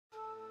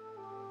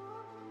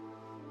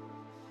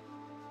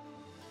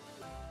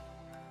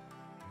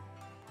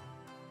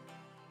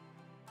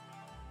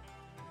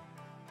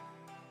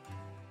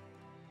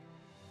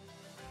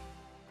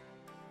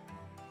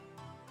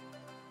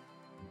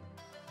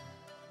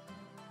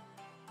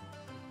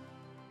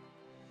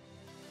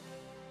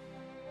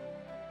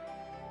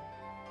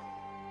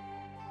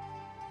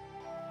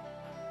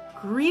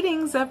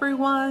Greetings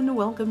everyone,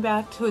 welcome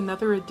back to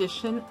another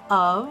edition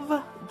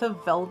of the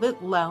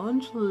Velvet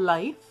Lounge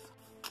Life.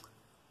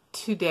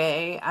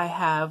 Today I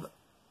have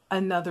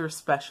another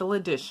special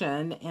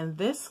edition, and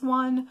this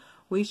one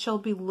we shall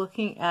be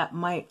looking at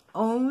my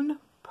own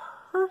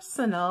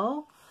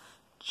personal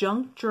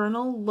junk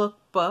journal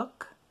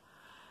lookbook,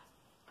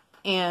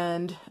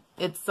 and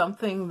it's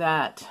something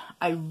that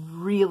I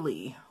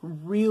really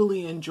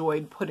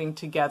enjoyed putting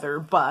together,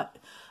 but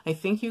I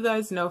think you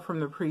guys know from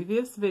the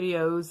previous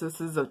videos,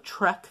 this is a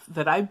trek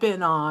that I've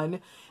been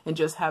on and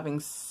just having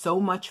so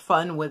much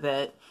fun with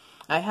it.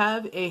 I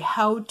have a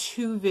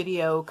how-to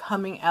video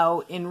coming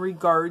out in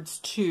regards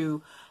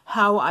to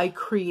how I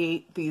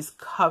create these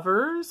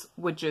covers,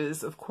 which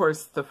is of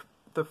course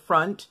the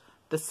front,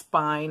 the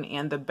spine,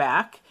 and the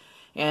back.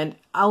 And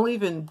I'll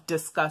even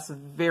discuss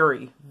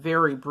very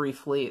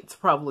briefly, it's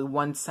probably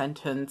one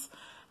sentence,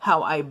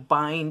 how I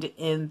bind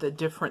in the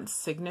different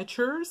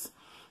signatures.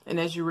 And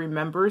as you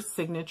remember,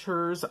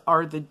 signatures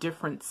are the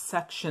different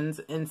sections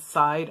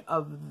inside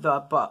of the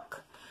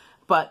book.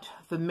 But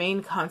the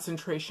main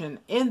concentration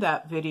in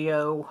that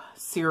video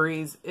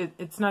series,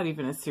 it's not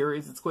even a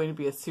series, it's going to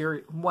be a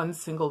series, one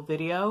single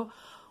video,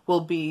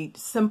 will be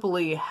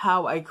simply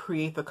how I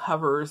create the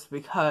covers,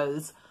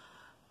 because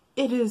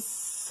it is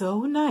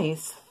so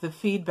nice, the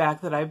feedback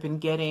that I've been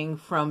getting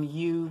from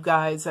you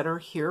guys that are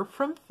here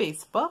from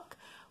Facebook.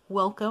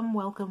 Welcome,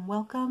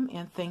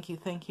 and thank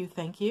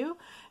you.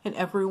 And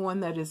everyone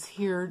that is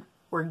here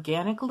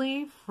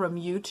organically from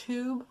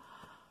YouTube,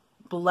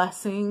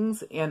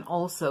 blessings, and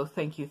also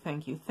thank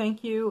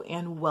you,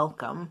 and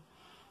welcome.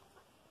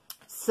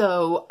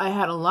 So I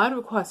had a lot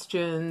of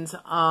questions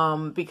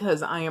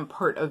because I am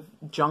part of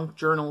junk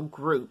journal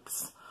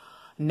groups.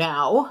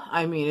 Now,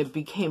 I mean, it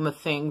became a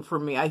thing for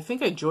me. I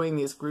think I joined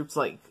these groups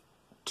like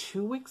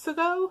 2 weeks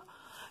ago.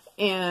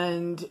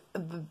 And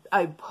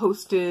I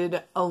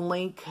posted a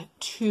link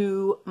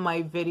to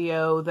my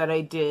video that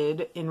I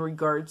did in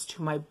regards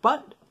to my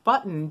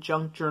button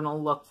junk journal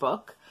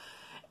lookbook.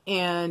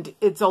 And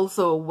it's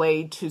also a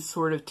way to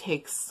sort of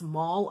take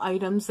small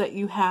items that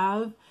you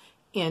have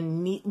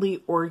and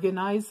neatly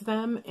organize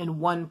them in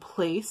one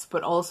place,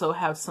 but also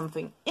have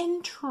something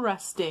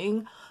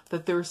interesting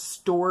that they're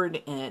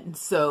stored in.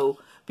 So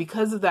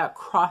because of that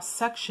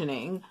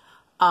cross-sectioning,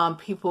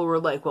 people were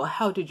like, well,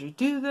 how did you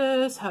do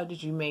this? How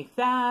did you make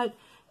that?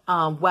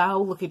 Wow,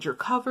 look at your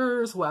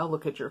covers. Wow,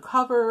 look at your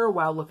cover.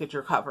 Wow, look at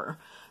your cover.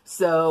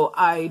 So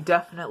I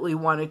definitely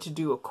wanted to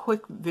do a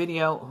quick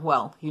video.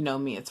 Well, you know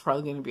me, it's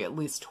probably going to be at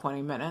least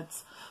 20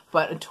 minutes,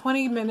 but a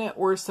 20-minute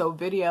or so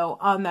video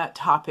on that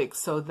topic.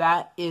 So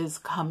that is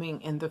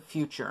coming in the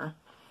future.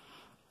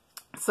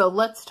 So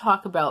let's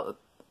talk about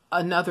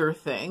another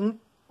thing,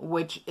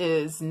 which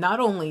is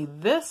not only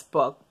this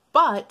book,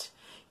 but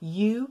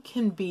you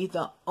can be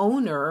the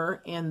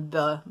owner and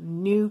the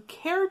new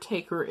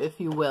caretaker, if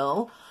you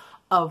will,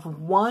 of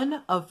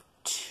one of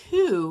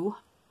two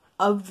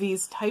of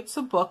these types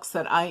of books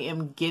that I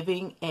am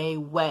giving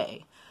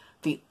away.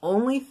 The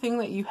only thing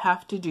that you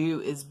have to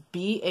do is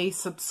be a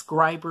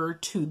subscriber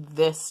to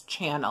this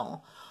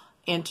channel.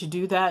 And to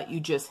do that, you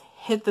just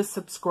hit the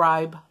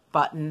subscribe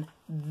button.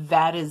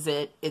 That is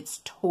it. It's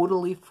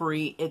totally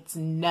free. It's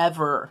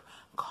never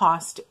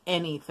cost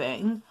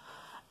anything.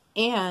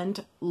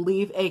 And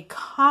leave a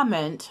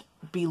comment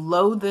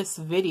below this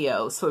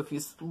video. So if you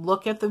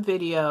look at the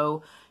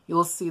video,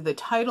 you'll see the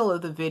title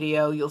of the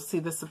video, you'll see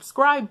the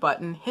subscribe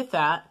button, hit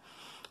that.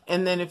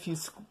 And then if you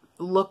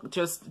look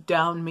just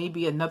down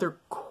maybe another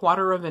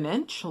 1/4 of an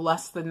inch,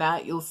 less than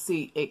that, you'll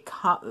see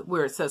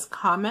where it says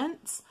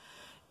comments,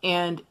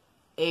 and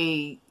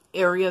a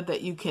area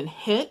that you can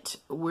hit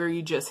where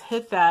you just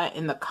hit that,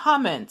 and the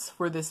comments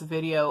for this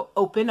video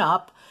open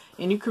up.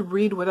 And you could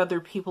read what other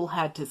people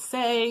had to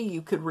say.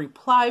 You could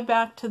reply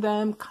back to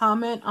them,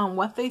 comment on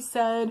what they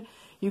said.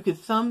 You could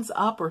thumbs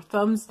up or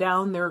thumbs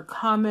down their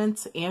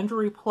comments and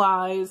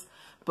replies.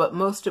 But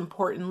most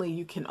importantly,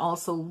 you can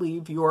also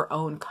leave your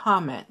own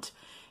comment.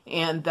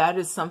 And that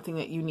is something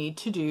that you need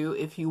to do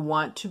if you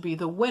want to be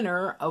the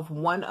winner of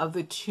one of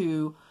the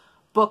two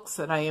books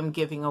that I am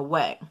giving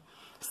away.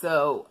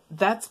 So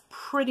that's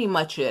pretty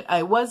much it.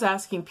 I was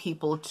asking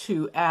people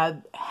to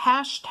add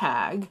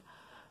hashtag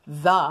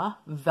the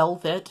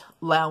Velvet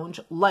Lounge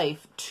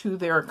Life to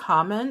their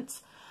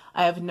comments.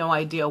 I have no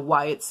idea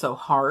why it's so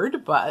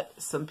hard, but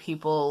some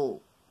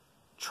people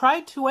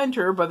tried to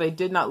enter, but they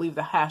did not leave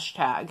the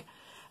hashtag.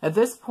 At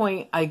this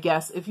point, I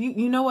guess if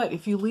you know what,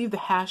 if you leave the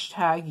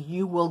hashtag,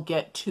 you will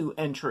get 2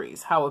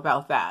 entries. How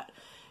about that?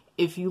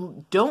 If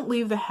you don't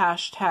leave the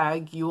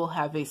hashtag, you will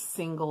have a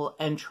single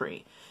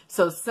entry.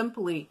 So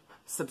simply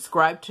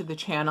subscribe to the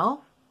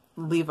channel,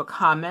 leave a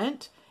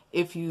comment.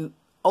 If you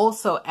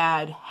also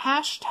add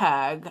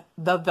hashtag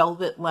the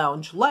Velvet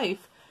Lounge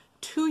Life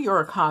to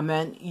your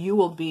comment, you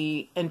will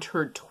be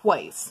entered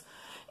twice.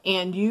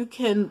 And you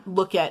can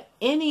look at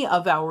any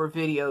of our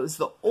videos,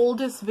 the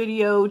oldest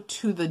video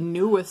to the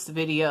newest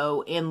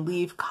video, and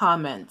leave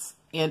comments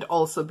and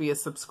also be a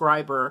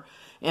subscriber.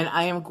 And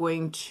I am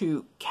going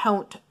to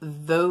count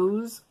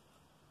those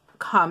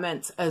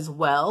comments as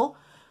well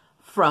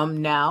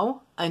from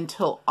now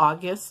until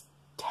August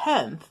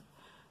 10th.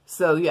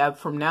 So you have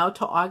from now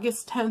to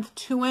August 10th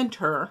to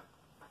enter,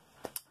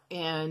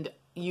 and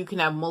you can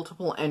have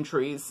multiple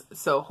entries.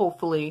 So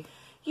hopefully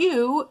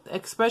you,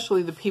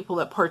 especially the people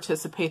that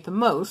participate the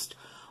most,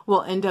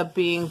 will end up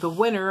being the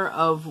winner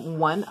of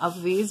one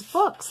of these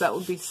books. That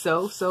would be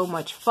so, so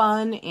much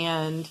fun,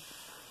 and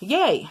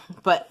yay.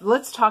 But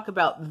let's talk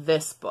about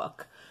this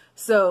book.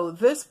 So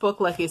this book,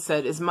 like I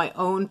said, is my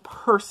own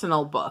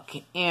personal book.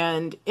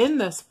 And in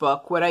this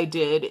book, what I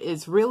did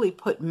is really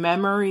put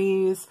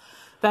memories,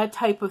 that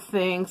type of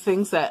thing,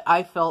 things that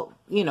I felt,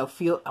 you know,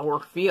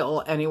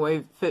 feel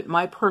anyway, fit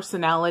my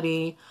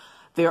personality.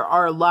 There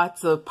are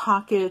lots of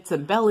pockets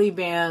and belly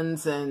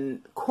bands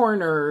and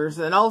corners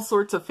and all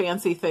sorts of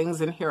fancy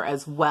things in here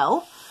as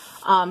well.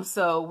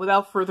 So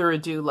without further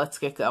ado, let's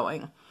get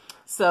going.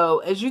 So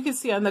as you can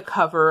see on the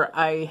cover,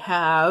 I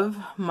have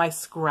my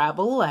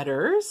Scrabble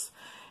letters,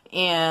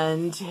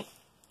 and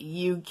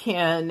you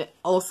can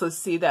also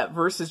see that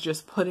versus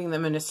just putting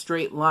them in a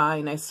straight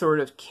line, I sort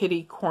of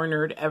kitty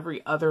cornered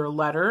every other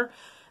letter.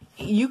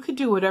 You could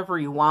do whatever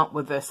you want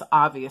with this,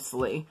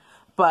 obviously,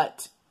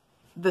 but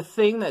the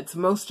thing that's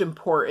most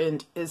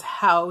important is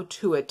how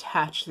to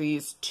attach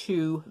these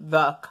to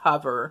the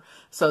cover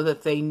so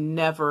that they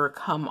never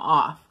come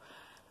off.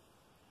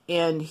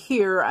 And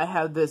here I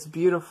have this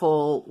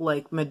beautiful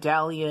like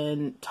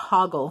medallion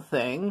toggle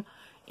thing.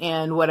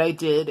 And what I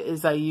did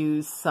is I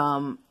used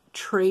some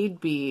trade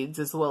beads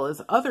as well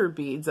as other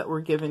beads that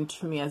were given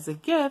to me as a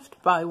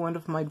gift by one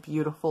of my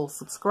beautiful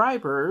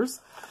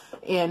subscribers.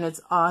 And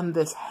it's on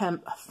this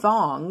hemp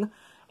thong.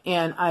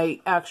 And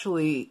I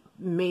actually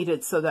made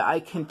it so that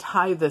I can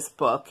tie this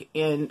book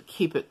and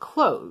keep it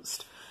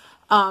closed.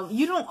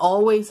 You don't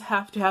always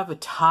have to have a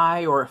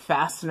tie or a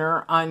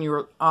fastener on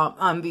your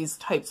on these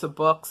types of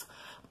books,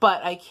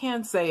 but I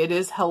can say it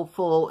is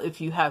helpful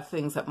if you have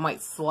things that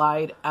might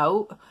slide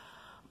out.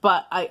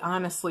 But I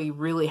honestly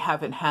really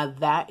haven't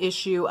had that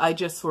issue. I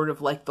just sort of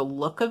like the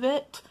look of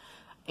it.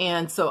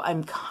 And so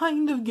I'm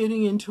kind of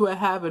getting into a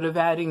habit of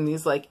adding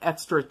these like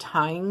extra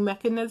tying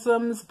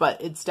mechanisms,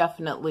 but it's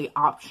definitely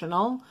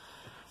optional.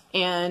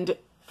 And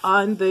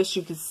on this,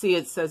 you can see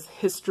it says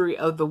History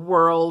of the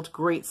World,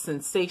 Great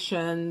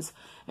Sensations.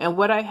 And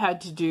what I had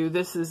to do,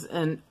 this is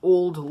an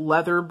old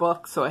leather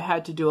book, so I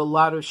had to do a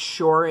lot of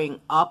shoring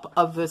up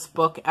of this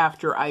book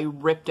after I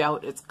ripped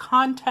out its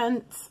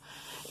contents.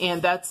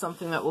 And that's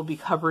something that will be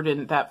covered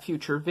in that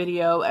future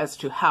video as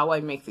to how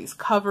I make these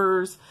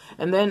covers.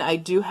 And then I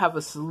do have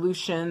a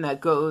solution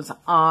that goes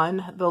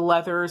on the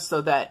leather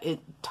so that it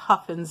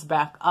toughens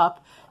back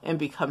up and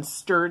becomes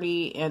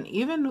sturdy and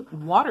even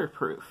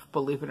waterproof,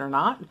 believe it or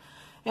not.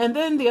 And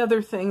then the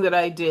other thing that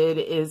I did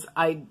is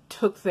I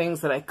took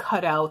things that I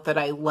cut out that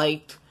I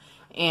liked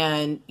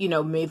and, you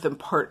know, made them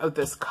part of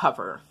this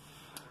cover.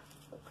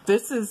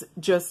 This is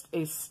just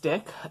a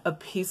stick, a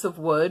piece of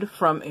wood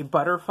from a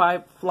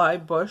butterfly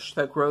bush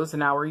that grows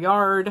in our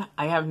yard.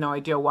 I have no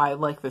idea why I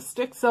like this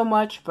stick so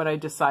much, but I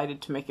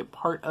decided to make it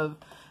part of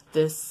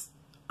this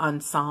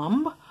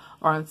ensemble.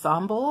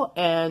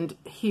 And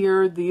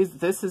here,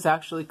 this is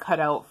actually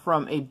cut out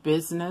from a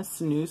business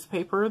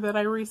newspaper that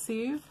I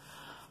received.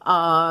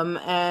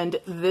 And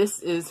this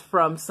is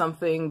from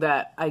something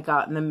that I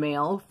got in the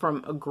mail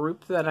from a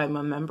group that I'm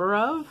a member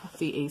of,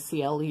 the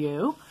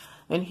ACLU.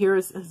 And here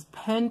is his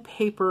pen,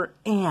 paper,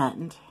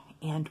 and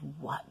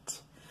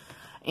what?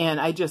 And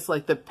I just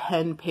like the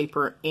pen,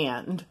 paper,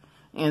 and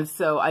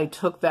so I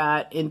took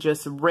that and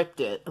just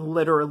ripped it,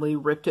 literally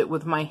ripped it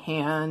with my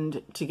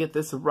hand to get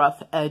this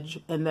rough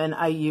edge. And then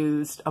I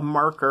used a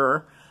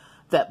marker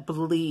that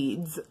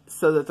bleeds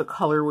so that the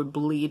color would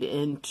bleed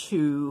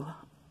into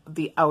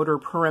the outer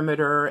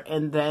perimeter.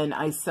 And then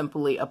I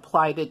simply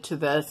applied it to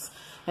this.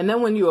 And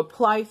then when you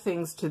apply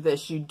things to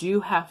this, you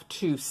do have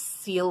to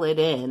seal it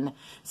in.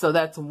 So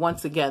that's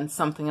once again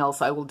something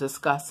else I will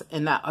discuss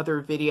in that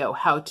other video,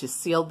 how to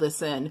seal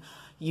this in.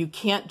 You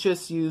can't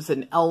just use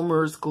an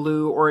Elmer's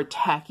glue or a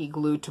tacky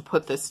glue to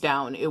put this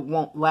down. It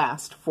won't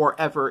last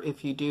forever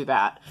if you do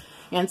that.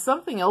 And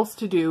something else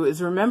to do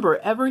is remember,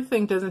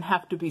 everything doesn't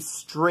have to be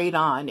straight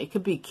on. It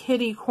could be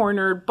kitty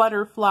cornered,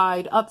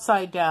 butterflied,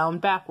 upside down,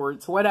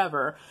 backwards,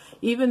 whatever.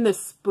 Even the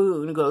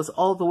spoon goes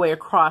all the way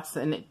across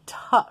and it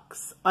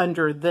tucks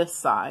under this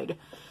side.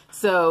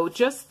 So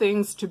just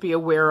things to be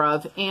aware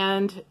of,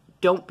 and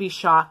don't be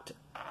shocked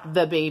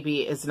the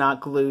baby is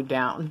not glued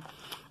down.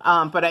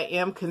 But I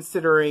am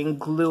considering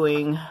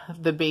gluing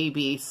the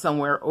baby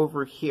somewhere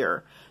over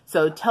here.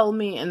 So tell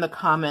me in the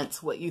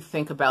comments what you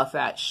think about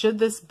that. Should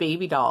this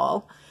baby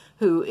doll,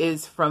 who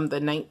is from the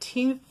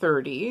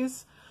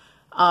 1930s,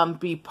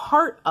 be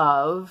part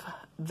of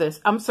this?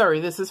 I'm sorry,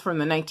 this is from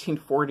the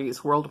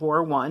 1940s, World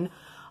War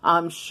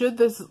I. Should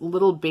this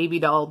little baby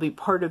doll be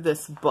part of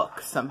this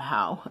book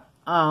somehow?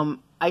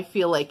 I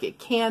feel like it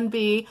can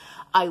be.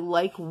 I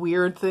like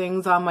weird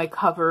things on my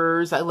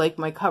covers. I like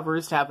my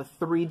covers to have a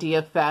 3D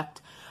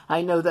effect.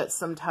 I know that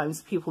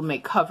sometimes people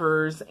make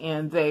covers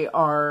and they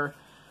are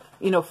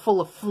you know, full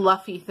of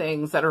fluffy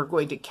things that are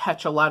going to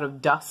catch a lot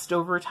of dust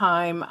over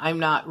time. I'm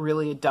not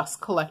really a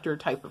dust collector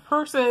type of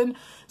person,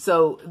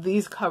 so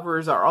these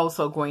covers are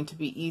also going to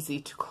be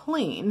easy to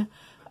clean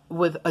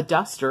with a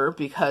duster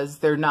because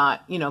they're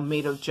not, you know,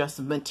 made of just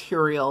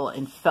material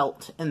and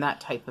felt and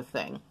that type of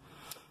thing.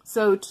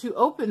 So to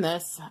open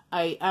this,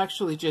 I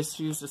actually just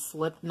used a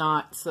slip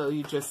knot. So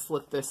you just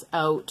slip this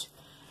out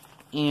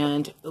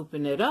and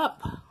open it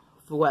up.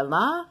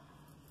 Voila,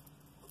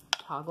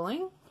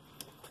 toggling.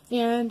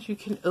 And you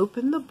can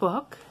open the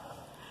book,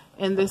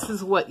 and this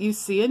is what you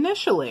see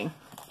initially.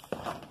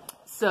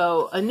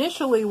 So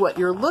initially what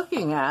you're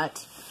looking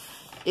at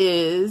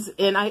is,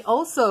 and I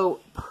also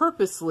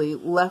purposely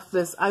left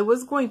this, I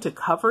was going to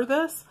cover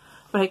this,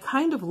 but I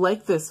kind of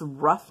like this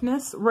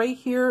roughness right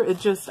here. It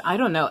just, I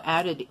don't know,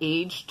 added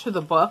age to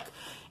the book.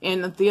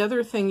 And the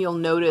other thing you'll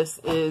notice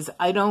is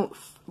I don't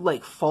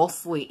like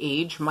falsely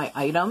age my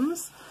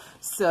items.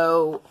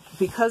 So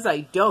because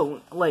I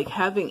don't, like,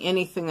 having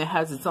anything that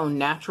has its own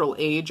natural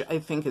age, I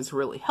think is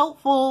really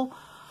helpful.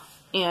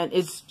 And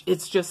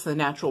it's just the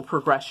natural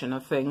progression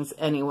of things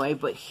anyway.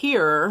 But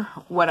here,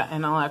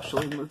 and I'll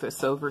actually move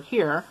this over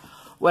here,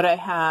 what I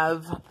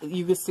have,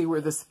 you can see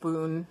where the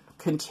spoon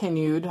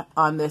continued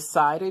on this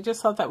side. I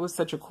just thought that was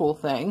such a cool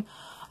thing.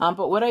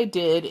 But what I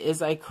did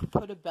is I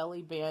put a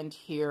belly band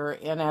here,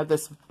 and I have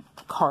this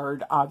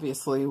card,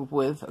 obviously,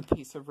 with a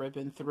piece of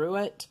ribbon through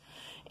it.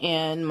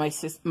 And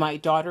my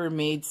daughter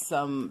made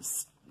some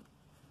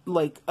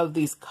like of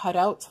these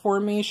cutouts for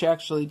me. She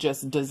actually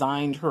just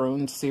designed her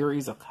own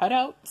series of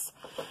cutouts,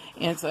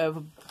 and so I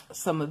have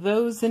some of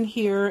those in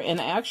here. And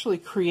I actually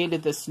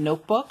created this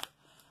notebook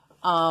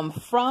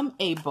from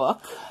a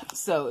book.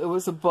 So it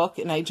was a book,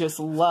 and I just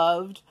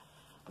loved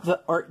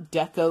the Art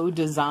Deco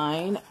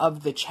design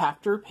of the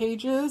chapter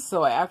pages.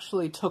 So I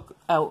actually took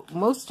out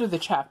most of the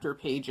chapter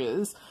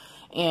pages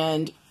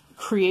and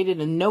created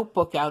a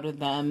notebook out of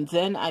them.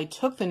 Then I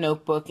took the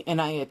notebook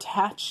and I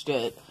attached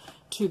it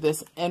to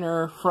this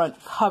inner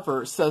front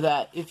cover so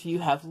that if you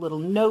have little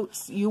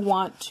notes you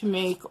want to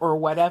make or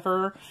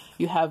whatever,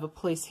 you have a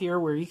place here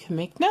where you can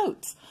make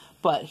notes.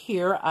 But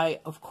here I,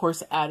 of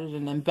course, added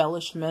an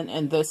embellishment,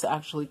 and this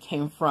actually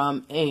came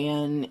from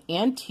an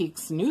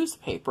antiques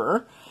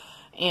newspaper.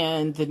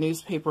 And the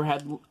newspaper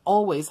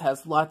always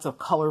has lots of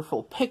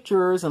colorful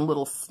pictures and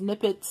little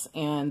snippets,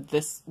 and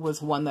this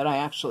was one that I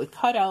actually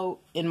cut out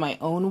in my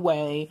own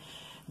way,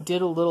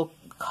 did a little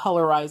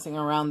colorizing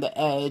around the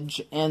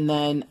edge, and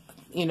then,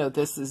 you know,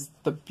 this is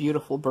the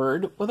beautiful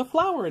bird with a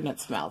flower in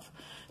its mouth.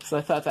 So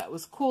I thought that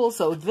was cool.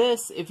 So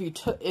this,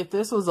 if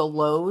this was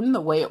alone the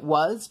way it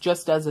was,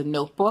 just as a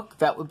notebook,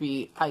 that would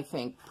be, I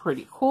think,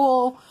 pretty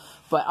cool.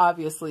 But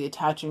obviously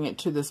attaching it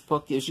to this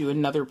book gives you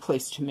another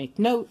place to make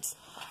notes.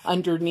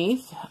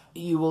 Underneath,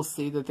 you will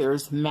see that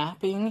there's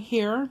mapping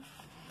here.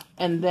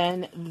 And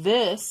then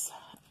this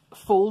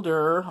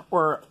folder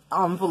or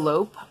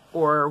envelope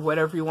or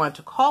whatever you want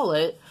to call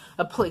it,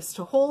 a place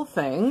to hold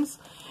things,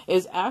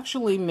 is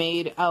actually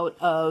made out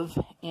of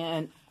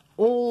an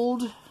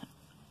old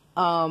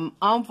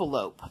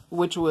envelope,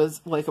 which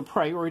was like a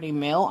priority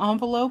mail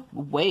envelope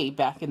way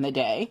back in the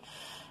day.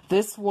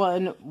 This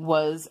one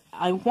was,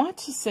 I want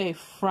to say,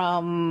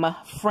 from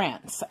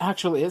France.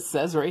 Actually, it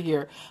says right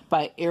here,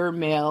 by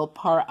airmail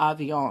par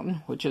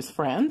avion, which is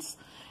France.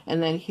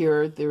 And then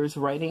here, there's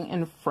writing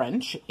in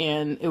French,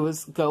 and it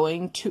was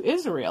going to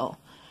Israel.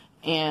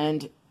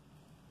 And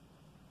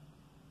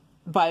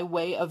by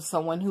way of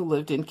someone who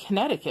lived in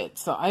Connecticut.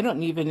 So I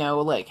don't even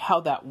know, like,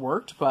 how that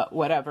worked, but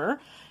whatever.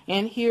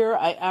 And here,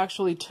 I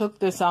actually took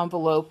this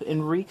envelope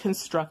and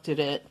reconstructed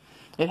it.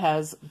 It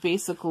has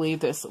basically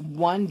this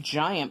one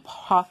giant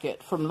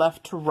pocket from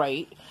left to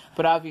right,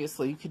 but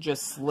obviously you could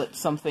just slip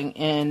something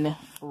in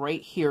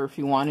right here if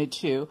you wanted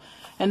to.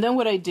 And then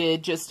what I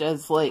did, just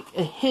as like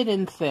a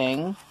hidden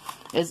thing,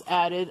 is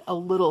added a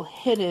little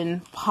hidden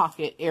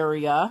pocket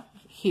area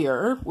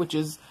here, which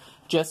is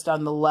just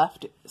on the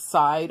left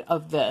side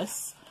of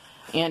this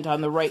and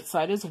on the right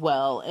side as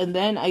well. And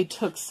then I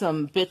took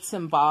some bits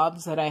and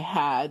bobs that I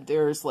had.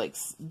 There's like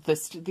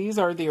this, these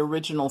are the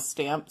original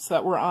stamps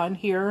that were on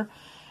here.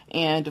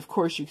 And of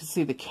course you can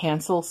see the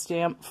cancel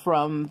stamp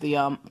from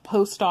the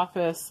post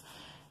office.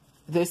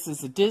 This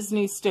is a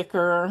Disney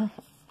sticker.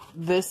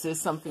 This is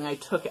something I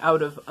took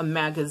out of a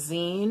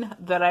magazine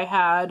that I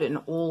had, an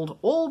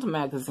old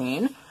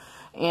magazine.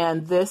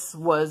 And this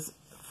was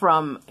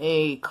from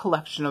a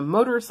collection of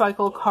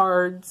motorcycle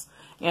cards.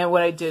 And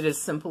what I did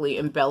is simply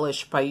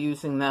embellish by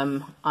using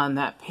them on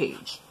that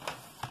page.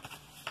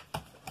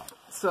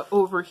 So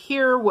over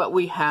here, what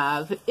we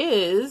have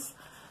is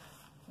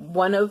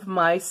one of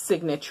my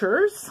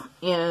signatures.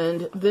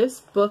 And this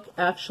book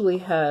actually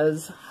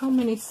has how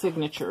many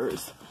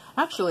signatures?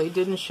 Actually, I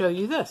didn't show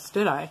you this,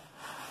 did I?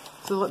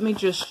 So let me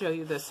just show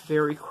you this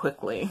very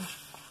quickly.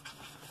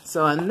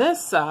 So on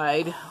this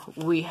side,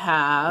 we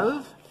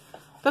have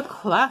the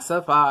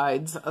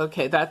classifieds.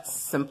 Okay, that's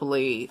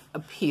simply a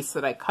piece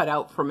that I cut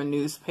out from a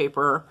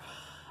newspaper.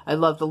 I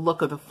love the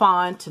look of the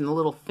font and the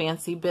little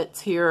fancy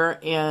bits here.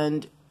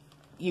 And,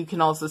 you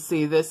can also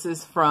see this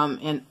is from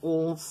an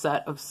old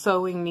set of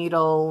sewing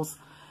needles.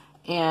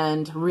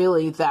 And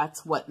really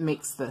that's what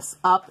makes this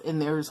up. And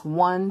there's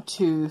 1,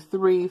 2,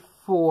 3,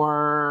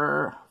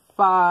 4,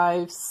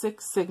 5,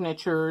 6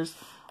 signatures.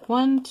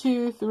 1,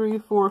 2, 3,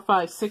 4,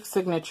 5, 6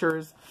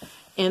 signatures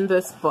in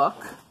this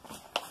book.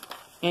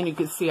 And you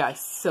can see I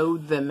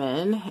sewed them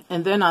in.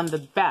 And then on the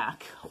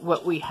back,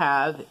 what we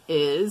have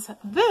is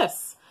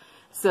this.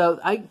 So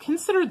I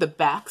consider the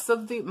backs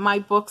of my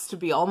books to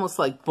be almost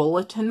like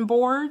bulletin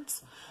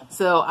boards.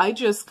 So I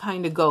just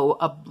kind of go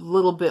a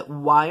little bit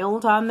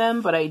wild on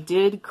them, but I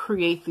did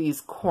create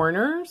these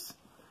corners.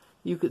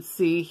 You could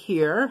see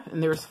here,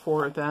 and there's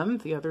 4 of them.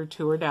 The other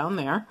 2 are down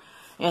there.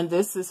 And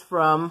this is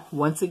from,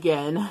 once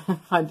again,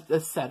 a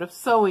set of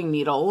sewing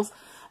needles.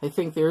 I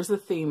think there's a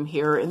theme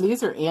here. And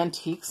these are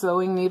antique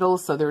sewing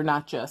needles, so they're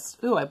not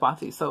just, ooh, I bought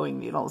these sewing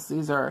needles.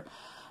 These are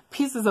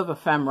pieces of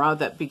ephemera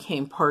that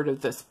became part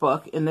of this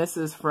book. And this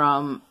is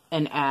from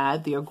an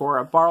ad, the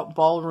Agora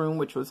Ballroom,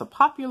 which was a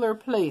popular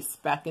place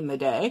back in the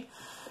day.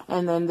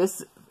 And then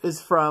this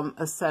is from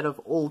a set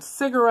of old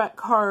cigarette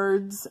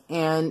cards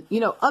and, you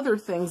know, other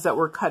things that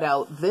were cut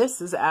out.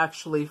 This is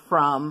actually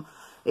from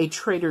a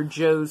Trader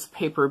Joe's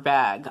paper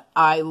bag.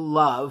 I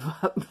love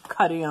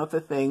cutting out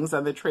the things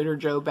on the Trader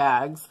Joe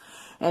bags.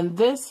 And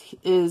this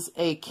is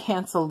a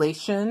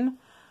cancellation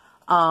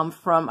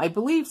from, I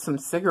believe, some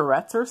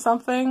cigarettes or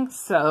something.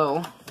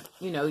 So,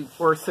 you know,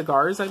 or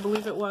cigars, I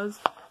believe it was.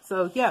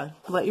 So yeah,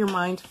 let your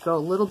mind go a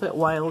little bit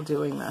wild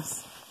doing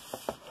this.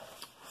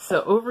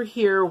 So over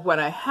here, what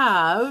I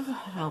have,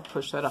 I'll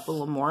push that up a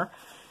little more.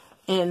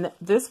 In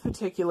this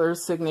particular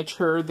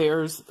signature,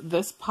 there's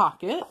this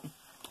pocket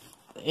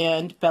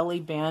and belly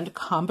band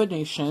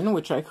combination,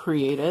 which I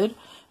created.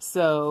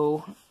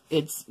 So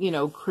it's, you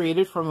know,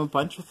 created from a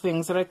bunch of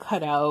things that I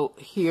cut out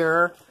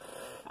here.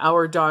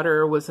 Our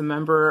daughter was a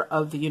member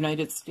of the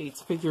United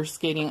States Figure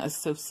Skating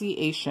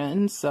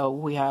Association, so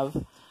we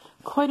have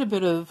quite a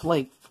bit of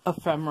like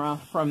ephemera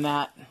from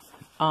that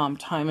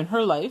time in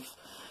her life.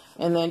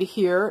 And then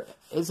here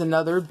is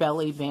another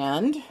belly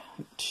band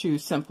to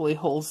simply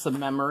hold some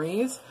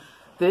memories.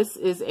 This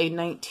is a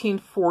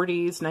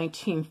 1940s,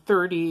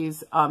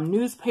 1930s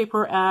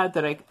newspaper ad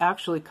that I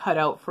actually cut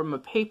out from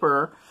a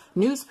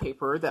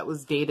newspaper that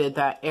was dated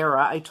that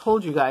era. I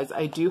told you guys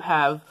I do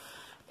have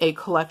a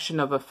collection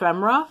of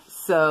ephemera,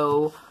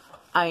 so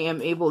I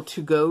am able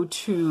to go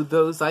to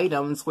those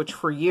items, which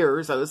for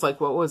years I was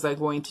like, what was I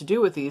going to do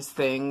with these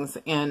things?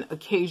 And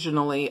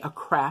occasionally a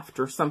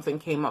craft or something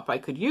came up I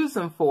could use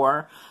them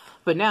for,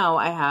 but now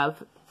I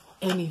have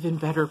an even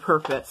better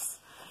purpose.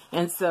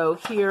 And so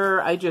here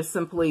I just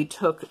simply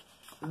took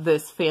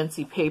this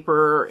fancy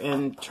paper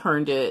and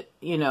turned it,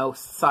 you know,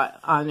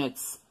 on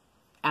its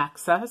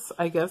axis,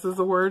 I guess is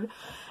the word.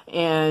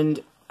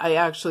 And I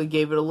actually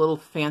gave it a little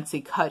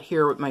fancy cut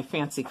here with my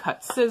fancy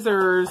cut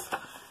scissors.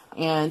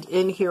 And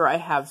in here I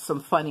have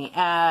some funny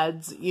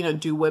ads. You know,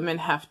 do women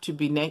have to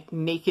be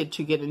naked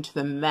to get into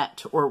the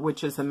Met, or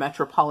which is the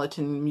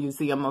Metropolitan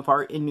Museum of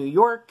Art in New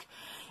York?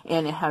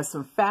 And it has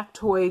some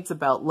factoids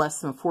about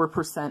less than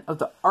 4% of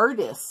the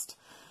artists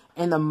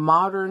in the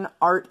modern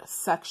art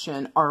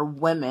section are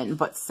women,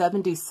 but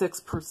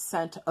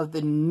 76% of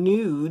the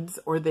nudes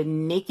or the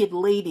naked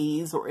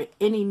ladies or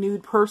any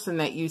nude person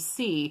that you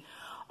see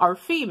are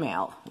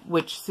female,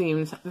 which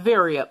seems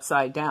very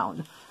upside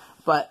down.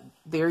 But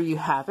there you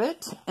have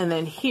it. And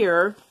then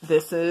here,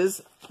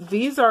 these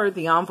are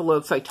the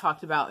envelopes I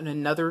talked about in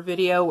another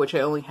video, which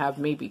I only have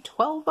maybe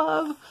 12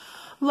 of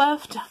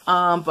left.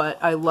 But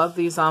I love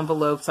these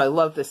envelopes. I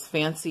love this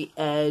fancy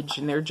edge,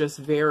 and they're just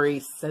very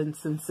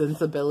Sense and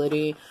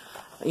Sensibility.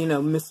 You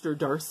know, Mr.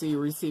 Darcy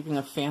receiving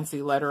a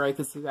fancy letter. I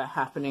could see that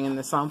happening in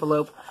this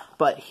envelope.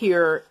 But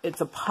here,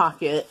 it's a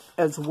pocket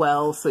as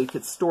well, so you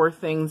could store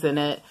things in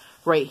it.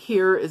 Right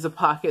here is a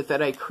pocket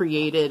that I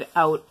created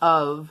out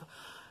of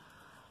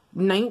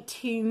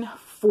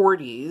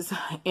 1940s,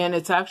 and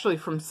it's actually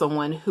from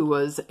someone who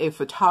was a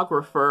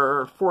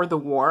photographer for the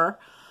war,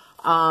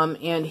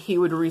 and he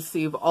would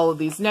receive all of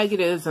these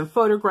negatives and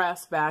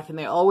photographs back, and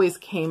they always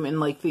came in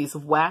like these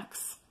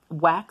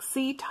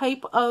waxy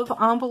type of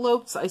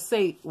envelopes. I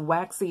say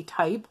waxy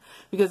type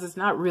because it's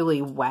not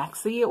really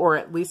waxy, or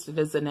at least it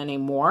isn't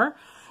anymore.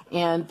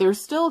 And they're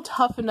still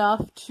tough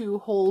enough to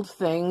hold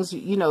things.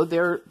 You know,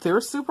 they're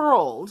super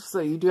old,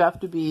 so you do have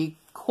to be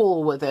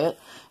cool with it.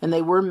 And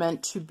they were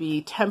meant to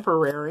be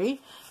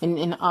temporary.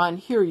 And on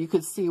here you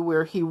could see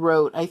where he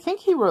wrote, I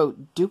think he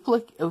wrote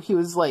duplicate, he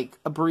was like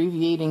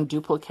abbreviating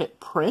duplicate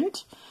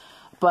print.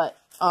 But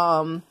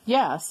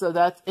yeah, so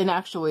that's, and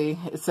actually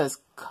it says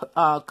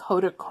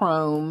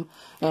Kodachrome,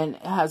 and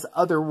it has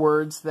other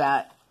words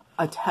that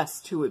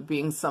attest to it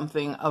being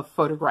something of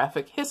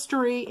photographic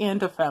history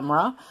and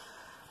ephemera.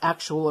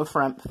 Actual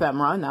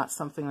ephemera, not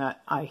something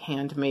that I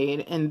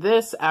handmade. And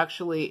this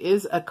actually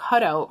is a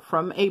cutout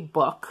from a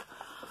book.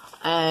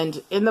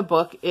 And in the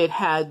book, it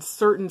had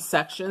certain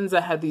sections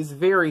that had these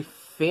very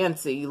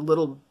fancy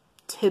little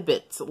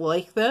tidbits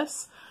like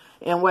this.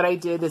 And what I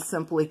did is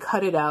simply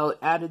cut it out,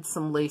 added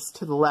some lace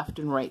to the left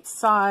and right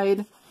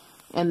side,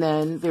 And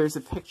then there's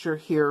a picture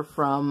here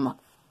from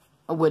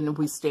when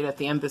we stayed at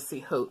the Embassy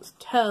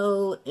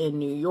Hotel in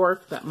New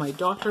York that my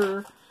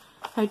daughter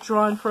had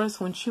drawn for us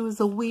when she was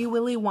a wee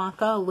Willy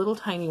Wonka, a little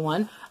tiny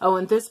one. Oh,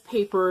 and this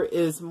paper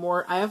is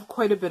more, I have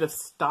quite a bit of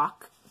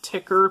stock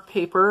ticker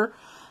paper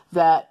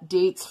that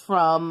dates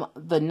from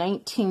the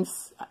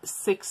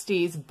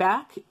 1960s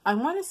back, I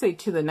want to say,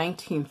 to the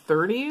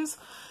 1930s.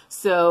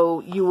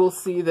 So you will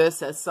see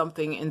this as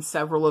something in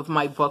several of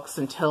my books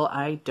until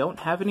I don't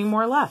have any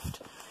more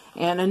left.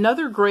 And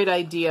another great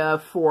idea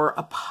for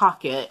a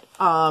pocket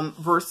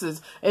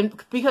versus, and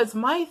because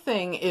my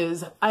thing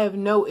is I have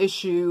no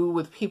issue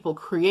with people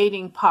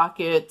creating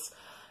pockets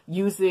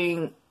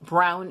using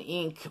brown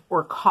ink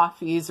or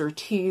coffees or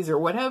teas or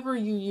whatever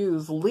you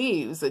use,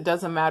 leaves, it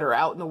doesn't matter,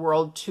 out in the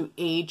world to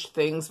age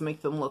things,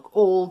 make them look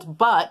old.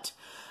 But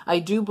I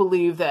do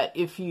believe that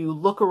if you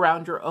look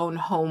around your own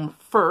home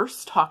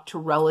first, talk to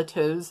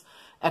relatives,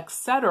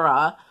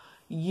 etc.,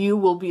 you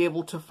will be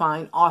able to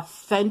find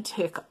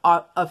authentic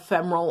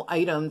ephemeral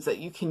items that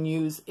you can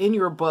use in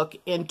your book.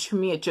 And to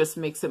me, it just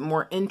makes it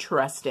more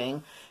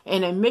interesting.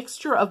 And a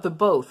mixture of the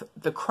both,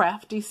 the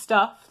crafty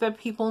stuff that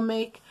people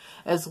make,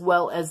 as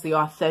well as the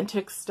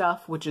authentic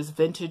stuff, which is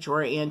vintage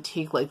or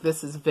antique, like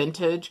this is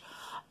vintage.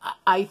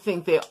 I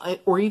think they,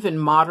 or even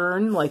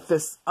modern, like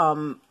this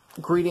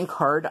greeting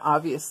card,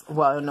 obvious.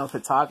 Well, I don't know if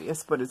it's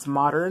obvious, but it's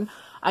modern.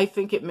 I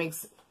think it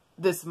makes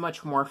this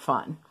much more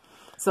fun.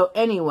 So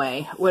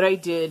anyway, what I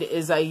did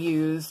is I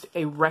used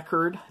a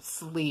record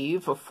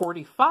sleeve, a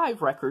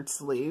 45 record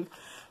sleeve,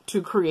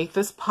 to create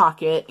this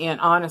pocket.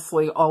 And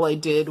honestly, all I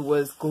did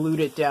was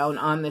glued it down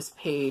on this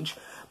page.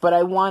 But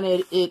I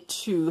wanted it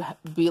to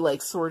be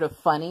like sort of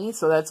funny.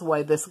 So that's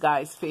why this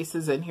guy's face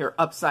is in here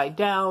upside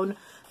down.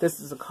 This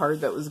is a card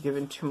that was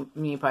given to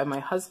me by my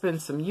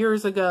husband some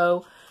years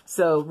ago.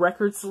 So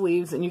record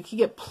sleeves, and you can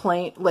get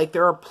plain, like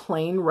there are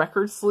plain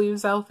record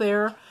sleeves out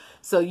there.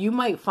 So you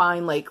might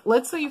find, like,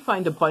 let's say you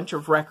find a bunch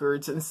of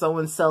records and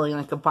someone's selling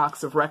like a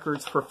box of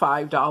records for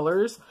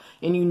 $5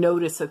 and you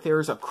notice that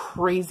there's a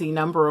crazy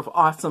number of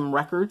awesome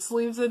record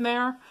sleeves in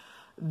there.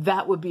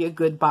 That would be a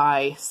good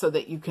buy so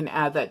that you can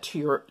add that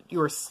to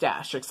your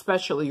stash,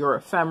 especially your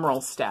ephemeral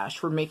stash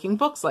for making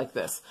books like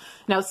this.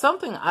 Now,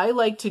 something I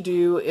like to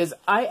do is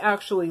I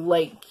actually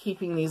like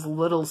keeping these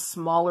little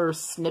smaller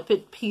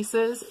snippet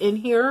pieces in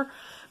here,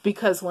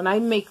 because when I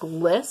make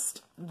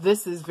lists,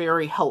 this is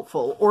very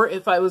helpful. Or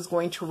if I was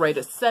going to write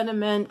a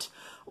sentiment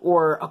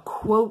or a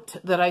quote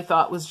that I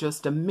thought was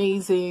just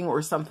amazing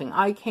or something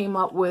I came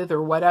up with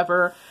or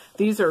whatever,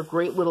 these are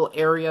great little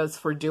areas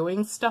for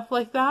doing stuff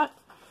like that.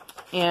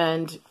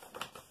 And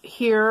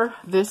here,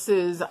 this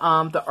is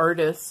the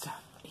artist.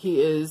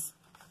 He is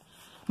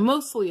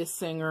mostly a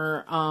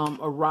singer,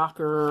 a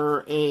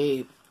rocker,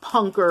 a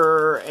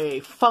punker,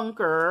 a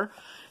funker,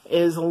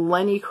 is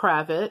Lenny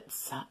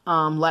Kravitz,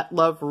 Let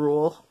Love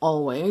Rule,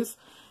 always.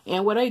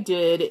 And what I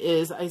did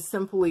is I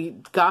simply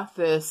got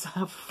this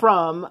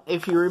from,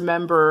 if you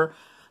remember,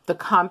 the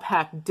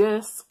compact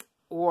disc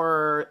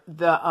or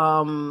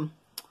the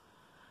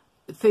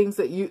things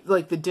that you,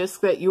 like the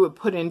disc that you would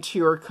put into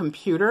your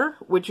computer,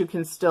 which you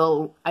can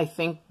still, I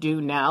think, do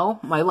now.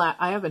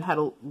 I haven't had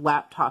a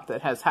laptop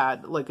that has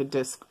had like a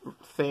disc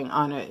thing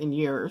on it in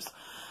years.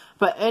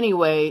 But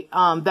anyway,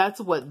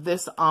 that's what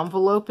this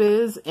envelope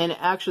is. And it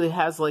actually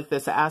has like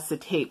this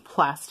acetate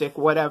plastic,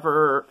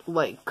 whatever,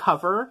 like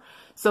cover.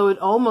 So it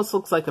almost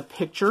looks like a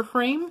picture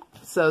frame.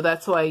 So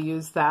that's why I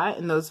use that.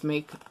 And those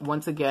make,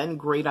 once again,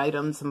 great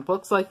items in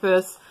books like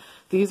this.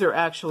 These are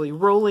actually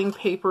rolling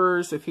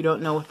papers. If you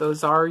don't know what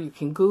those are, you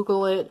can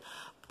Google it.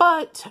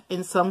 But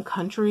in some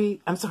countries,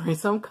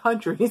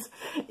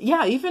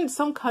 yeah, even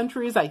some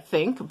countries, I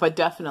think, but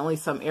definitely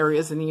some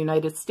areas in the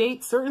United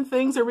States, certain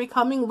things are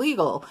becoming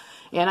legal.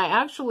 And I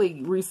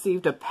actually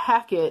received a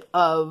packet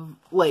of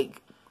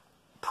like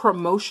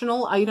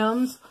promotional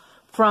items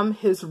from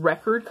his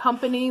record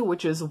company,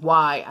 which is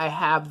why I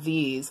have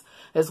these,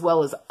 as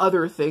well as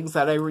other things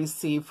that I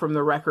received from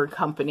the record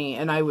company.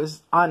 And I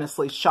was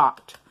honestly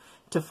shocked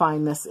to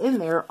find this in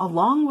there,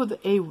 along with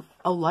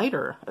a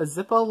lighter, a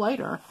Zippo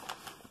lighter.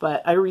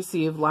 But I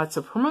received lots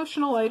of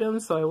promotional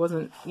items, so I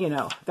wasn't, you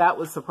know, that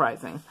was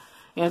surprising.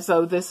 And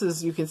so this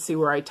is, you can see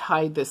where I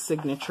tied this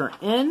signature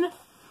in.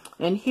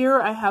 And here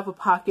I have a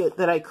pocket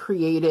that I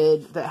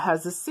created that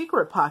has a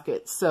secret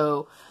pocket.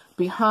 So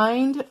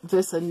behind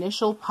this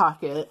initial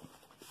pocket,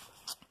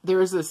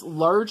 there's this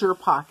larger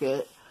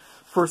pocket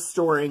for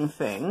storing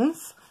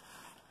things.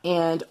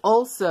 And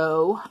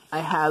also I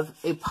have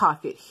a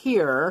pocket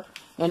here,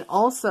 and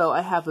also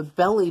I have a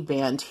belly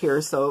band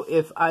here. So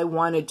if I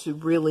wanted to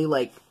really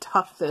like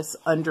tuck this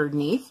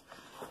underneath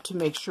to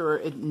make sure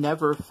it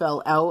never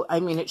fell out.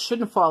 I mean, it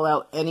shouldn't fall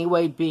out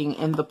anyway, being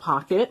in the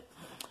pocket,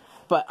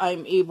 but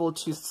I'm able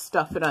to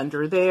stuff it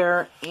under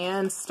there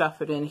and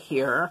stuff it in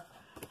here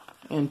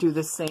and do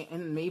the same.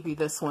 And maybe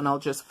this one, I'll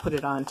just put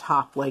it on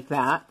top like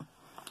that.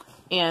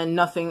 and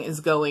nothing is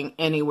going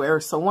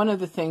anywhere. So one of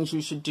the things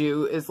you should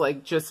do is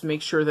like just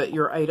make sure that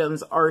your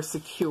items are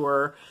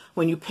secure.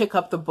 When you pick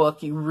up the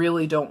book, you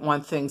really don't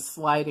want things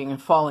sliding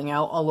and falling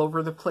out all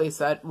over the place.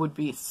 That would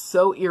be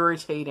so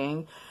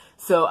irritating.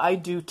 So I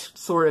do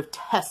sort of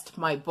test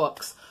my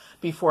books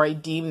before I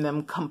deem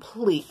them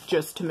complete,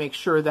 just to make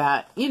sure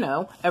that, you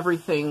know,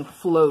 everything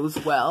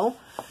flows well.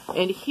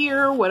 And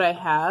here what I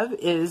have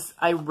is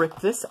I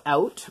ripped this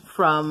out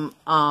from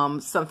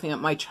something that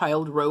my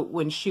child wrote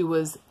when she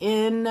was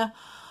in,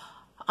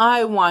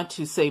 I want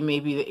to say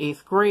maybe the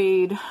 8th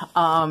grade.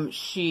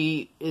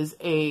 She is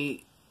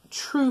a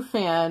true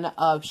fan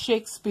of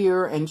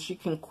Shakespeare, and she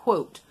can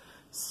quote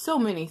so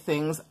many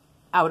things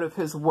out of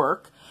his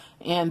work.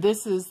 And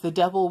this is "The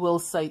devil will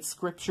cite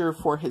scripture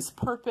for his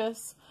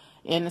purpose."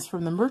 And it's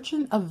from The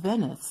Merchant of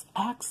Venice,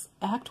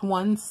 Act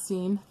 1,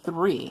 Scene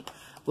 3,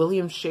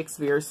 William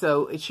Shakespeare.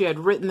 So she had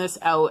written this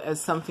out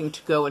as something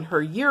to go in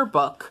her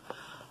yearbook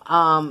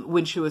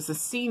when she was a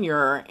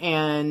senior.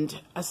 And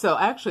so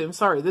actually, I'm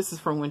sorry, this is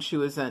from when she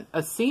was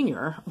a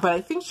senior, but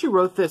I think she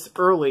wrote this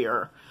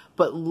earlier.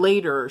 But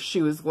later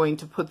she was going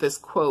to put this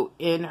quote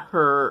in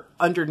her,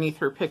 underneath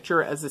her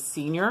picture as a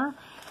senior.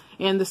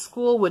 And the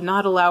school would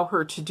not allow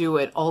her to do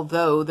it,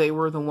 although they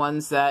were the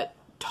ones that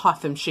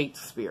taught them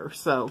Shakespeare.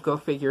 So go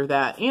figure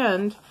that.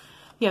 And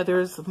yeah,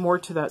 there's more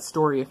to that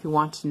story. If you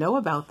want to know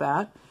about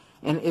that,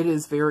 and it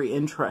is very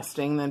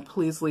interesting, then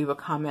please leave a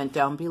comment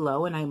down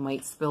below and I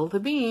might spill the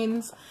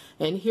beans.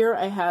 And here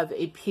I have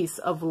a piece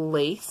of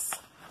lace.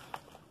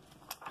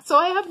 So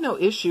I have no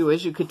issue,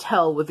 as you could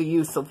tell, with the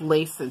use of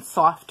lace and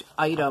soft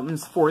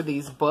items for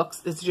these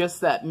books. It's just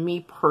that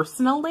me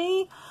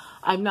personally,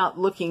 I'm not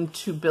looking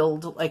to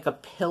build like a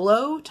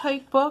pillow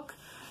type book.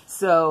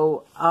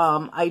 So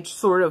I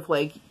sort of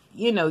like,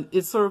 you know,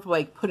 it's sort of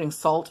like putting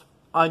salt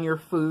on your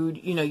food.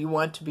 You know, you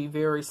want to be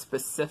very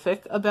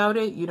specific about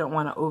it. You don't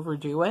want to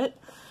overdo it.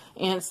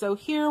 And so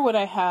here what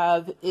I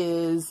have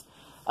is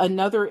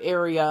another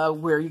area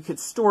where you could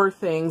store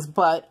things.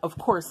 But of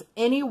course,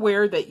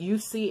 anywhere that you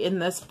see in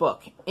this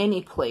book,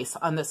 any place,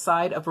 on the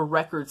side of a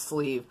record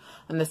sleeve,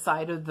 on the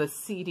side of the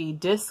CD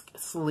disc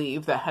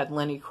sleeve that had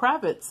Lenny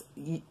Kravitz,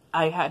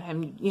 I had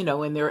him, you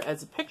know, in there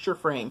as a picture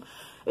frame.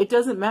 It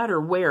doesn't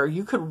matter where.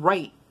 You could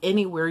write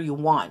anywhere you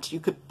want. You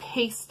could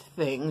paste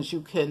things.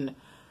 You can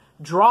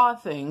draw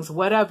things,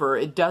 whatever.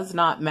 It does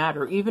not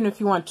matter. Even if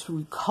you want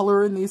to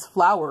color in these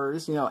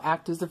flowers, you know,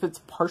 act as if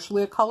it's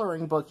partially a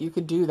coloring book, you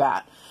could do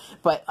that.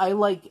 But I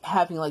like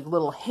having like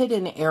little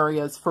hidden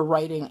areas for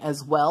writing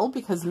as well,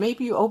 because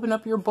maybe you open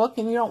up your book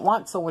and you don't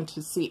want someone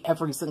to see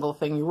every single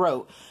thing you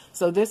wrote.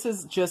 So this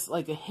is just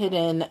like a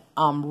hidden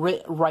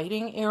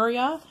writing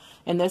area.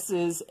 And this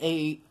is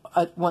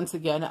once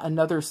again,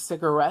 another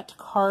cigarette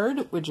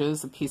card, which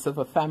is a piece of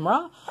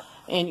ephemera.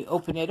 And you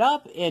open it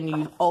up and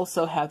you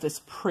also have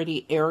this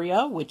pretty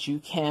area, which you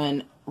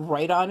can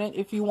write on it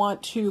if you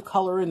want to,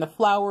 color in the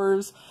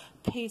flowers,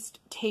 paste,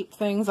 tape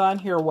things on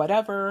here,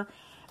 whatever.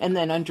 And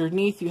then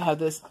underneath you have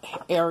this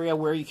area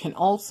where you can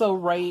also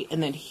write.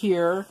 And then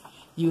here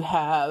you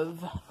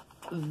have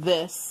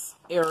this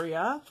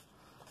area,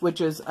 which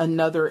is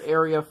another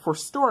area for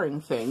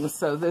storing things.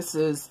 So this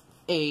is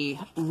a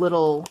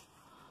little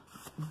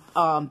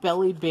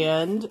belly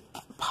band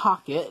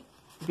pocket,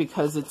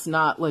 because it's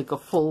not like a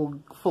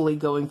fully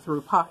going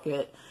through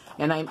pocket,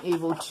 and I'm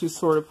able to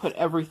sort of put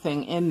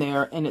everything in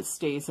there and it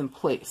stays in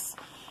place.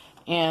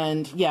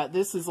 And yeah,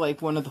 this is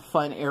like one of the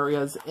fun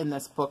areas in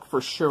this book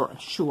for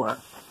sure.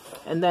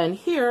 And then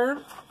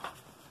here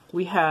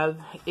we have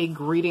a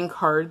greeting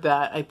card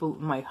that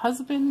my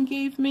husband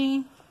gave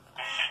me.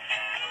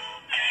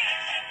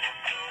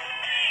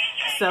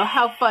 So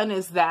how fun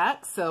is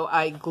that? So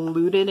I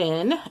glued it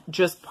in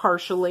just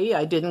partially.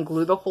 I didn't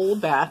glue the whole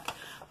back,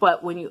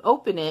 but when you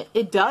open it,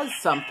 it does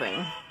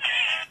something.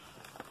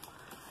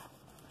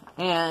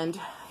 And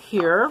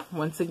here,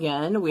 once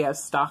again, we have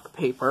stock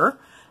paper,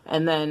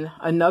 and then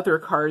another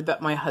card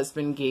that my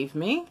husband gave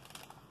me.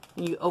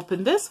 You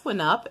open this one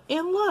up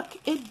and look,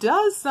 it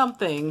does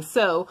something.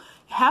 So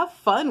have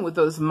fun with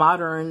those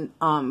modern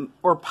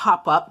or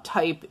pop-up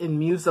type and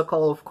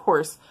musical, of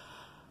course,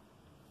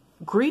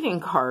 greeting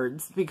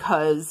cards,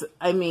 because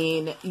I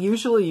mean,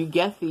 usually you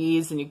get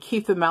these and you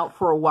keep them out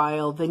for a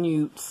while, then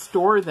you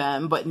store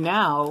them. But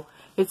now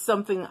it's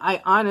something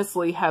I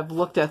honestly have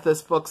looked at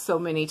this book so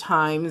many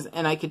times,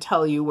 and I could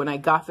tell you when I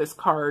got this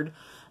card,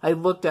 I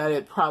looked at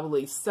it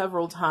probably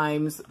several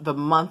times the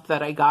month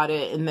that I got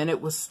it, and then it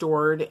was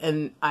stored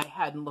and I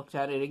hadn't looked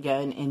at it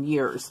again in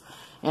years.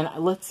 And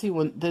let's see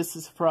when this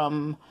is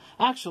from.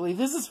 Actually,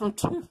 this is from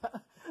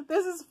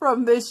this is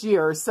from this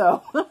year,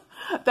 so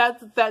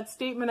that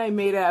statement I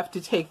made I have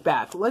to take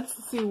back. Let's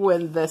see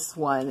when this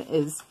one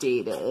is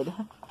dated.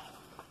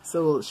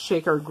 So we'll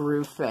shake our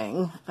groove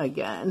thing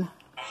again.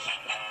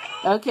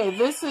 Okay,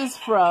 this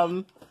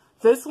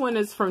one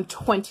is from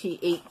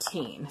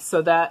 2018.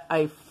 So that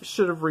I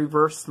should have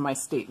reversed my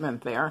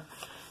statement there.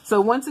 So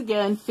once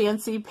again,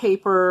 fancy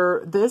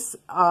paper. This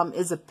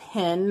is a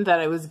pen that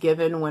I was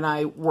given when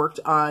I worked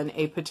on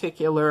a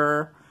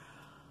particular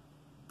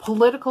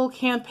political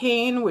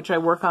campaign, which I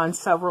work on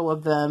several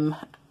of them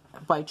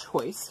by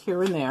choice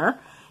here and there.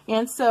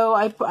 And so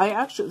I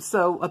actually,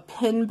 so a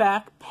pin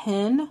back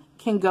pin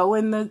can go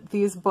in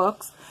these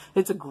books.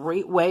 It's a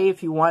great way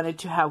if you wanted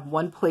to have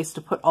one place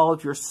to put all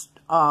of your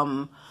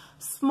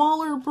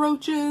smaller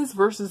brooches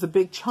versus the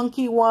big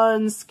chunky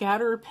ones.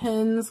 Scatter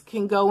pins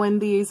can go in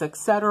these,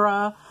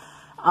 etc.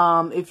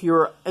 If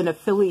you're an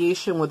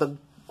affiliation with a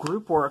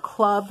group or a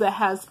club that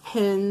has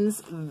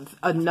pins,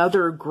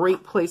 another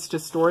great place to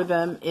store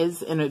them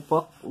is in a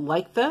book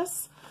like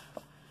this.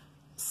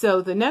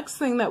 So the next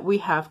thing that we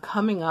have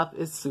coming up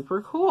is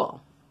super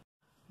cool.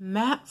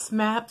 Maps,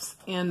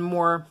 and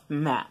more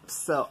maps.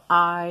 So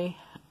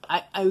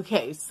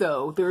okay,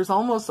 so there's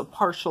almost a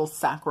partial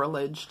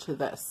sacrilege to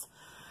this.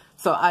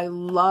 So I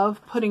love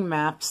putting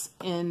maps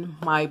in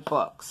my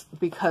books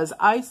because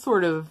I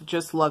sort of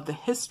just love the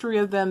history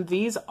of them.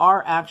 These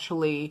are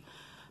actually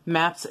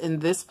maps in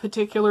this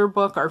particular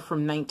book are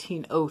from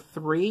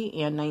 1903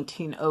 and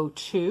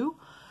 1902.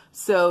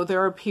 So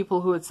there are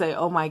people who would say,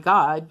 oh my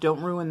God,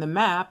 don't ruin the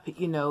map.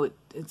 You know,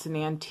 it's an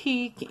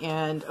antique.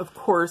 And of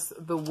course,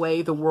 the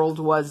way the world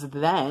was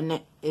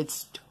then,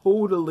 it's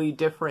totally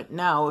different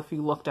now if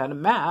you looked at a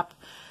map.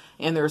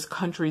 And there's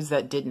countries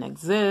that didn't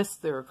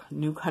exist. There are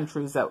new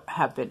countries that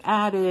have been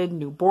added,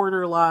 new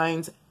border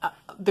lines.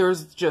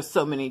 There's just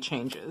so many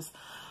changes.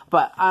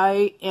 But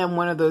I am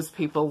one of those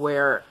people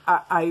where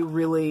I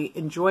really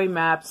enjoy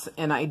maps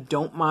and I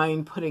don't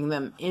mind putting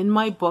them in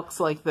my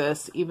books like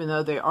this, even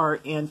though they are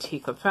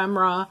antique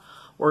ephemera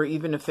or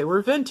even if they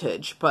were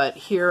vintage. But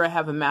here I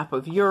have a map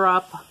of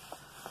Europe.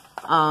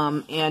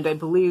 And I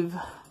believe,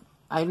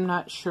 I'm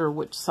not sure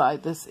which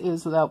side this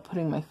is without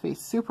putting my face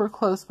super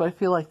close, but I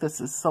feel like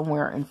this is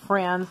somewhere in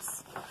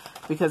France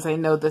because I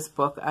know this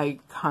book, I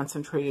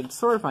concentrated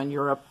sort of on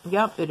Europe.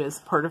 Yep, it is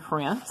part of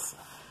France.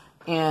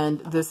 And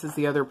this is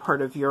the other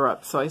part of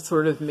Europe. So I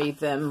sort of made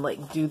them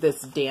like do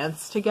this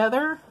dance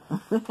together,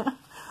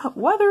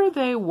 whether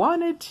they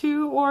wanted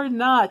to or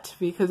not.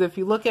 Because if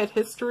you look at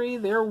history,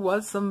 there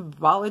was some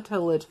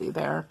volatility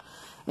there.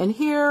 And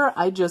here,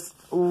 I just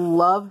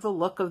love the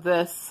look of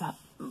this,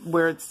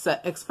 where it's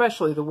set,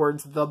 especially the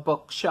words, the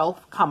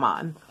bookshelf. Come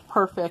on,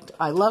 perfect.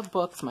 I love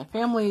books. My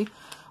family,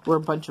 we're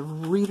a bunch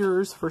of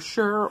readers for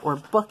sure, or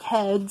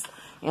bookheads.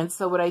 And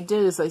so what I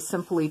did is I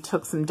simply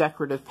took some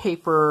decorative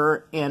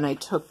paper and I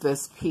took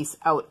this piece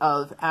out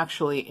of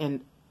actually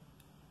in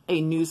a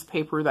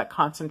newspaper that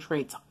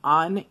concentrates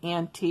on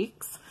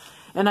antiques.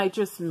 And I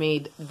just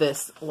made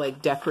this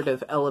like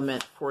decorative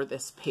element for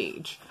this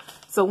page.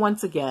 So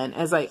once again,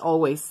 as I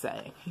always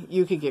say,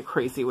 you could get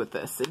crazy with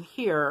this. And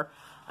here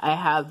I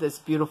have this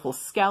beautiful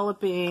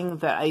scalloping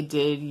that I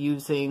did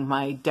using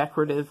my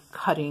decorative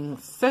cutting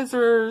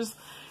scissors.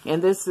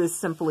 And this is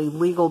simply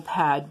legal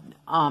pad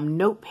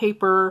note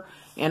paper.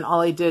 And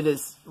all I did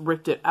is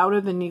ripped it out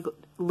of the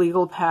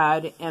legal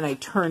pad and I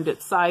turned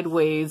it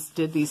sideways,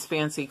 did these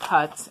fancy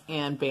cuts,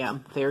 and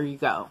bam, there you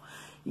go.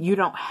 You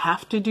don't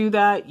have to do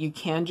that. You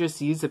can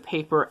just use a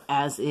paper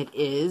as it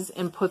is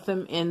and put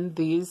them in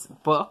these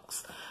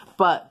books.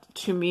 But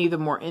to me, the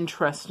more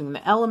interesting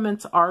the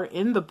elements are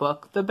in the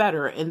book, the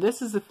better. And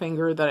this is a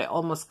finger that I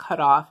almost cut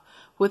off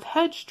with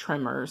hedge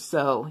trimmers.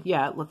 So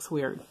yeah, it looks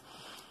weird.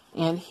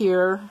 And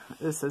here,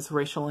 this is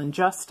racial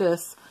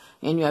injustice.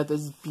 And you have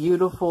this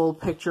beautiful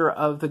picture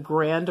of the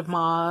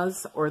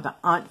grandmas or the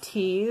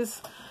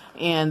aunties.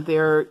 And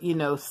they're, you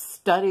know,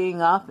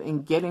 studying up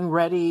and getting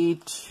ready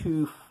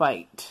to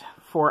fight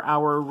for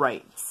our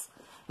rights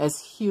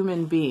as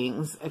human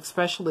beings,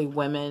 especially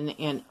women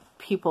and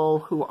people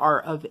who are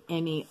of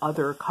any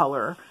other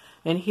color.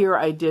 And here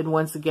I did,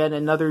 once again,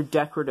 another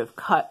decorative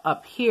cut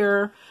up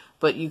here.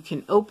 But you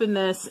can open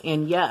this,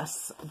 and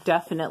yes,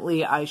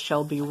 definitely I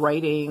shall be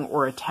writing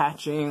or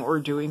attaching or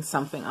doing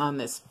something on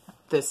this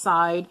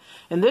side.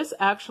 And this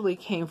actually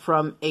came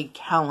from a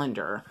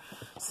calendar.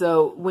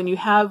 So when you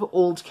have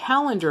old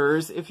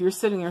calendars, if you're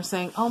sitting there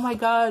saying, oh my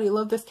God, I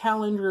love this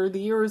calendar, the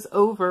year is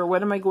over,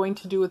 what am I going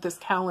to do with this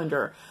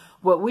calendar?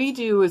 What we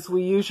do is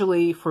we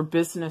usually, for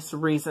business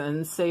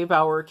reasons, save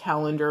our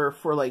calendar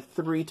for like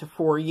 3 to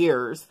 4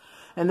 years.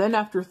 And then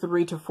after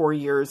 3 to 4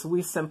 years,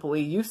 we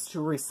simply used to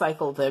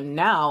recycle them.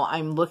 Now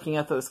I'm looking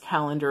at those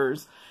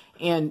calendars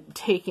and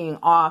taking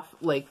off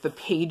like the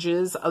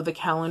pages of the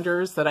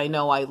calendars that I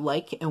know I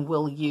like and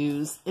will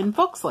use in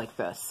books like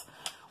this.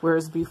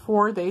 Whereas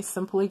before they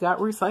simply got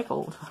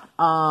recycled.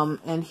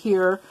 And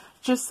here,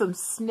 just some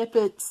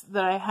snippets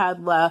that I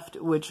had left,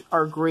 which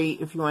are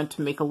great if you want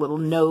to make a little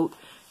note.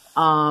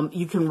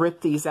 You can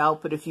rip these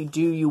out, but if you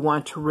do, you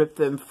want to rip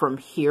them from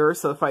here.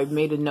 So if I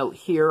made a note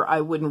here,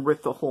 I wouldn't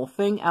rip the whole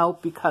thing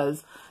out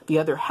because the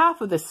other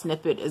half of the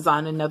snippet is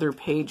on another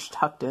page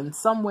tucked in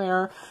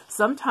somewhere.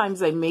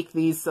 Sometimes I make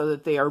these so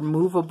that they are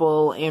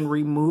movable and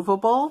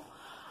removable.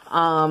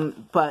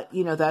 But,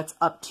 you know, that's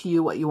up to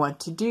you what you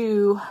want to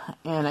do.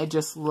 And I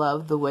just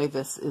love the way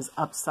this is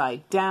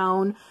upside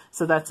down.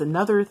 So that's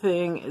another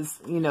thing is,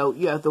 you know,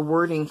 you have the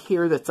wording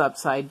here that's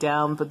upside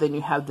down, but then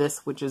you have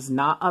this, which is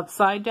not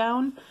upside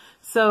down.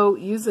 So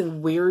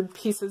using weird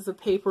pieces of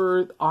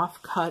paper,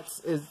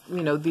 offcuts is,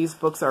 you know, these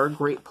books are a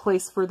great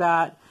place for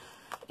that.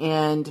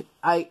 And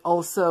I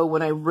also,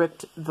 when I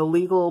ripped the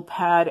legal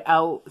pad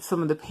out,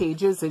 some of the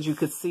pages, as you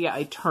could see,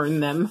 I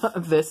turned them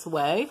this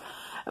way.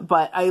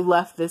 But I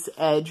left this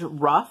edge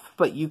rough,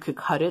 but you could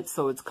cut it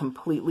so it's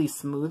completely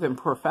smooth and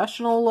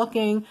professional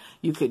looking.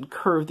 You could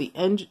curve the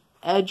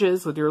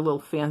edges with your little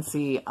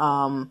fancy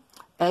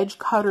edge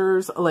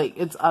cutters. Like,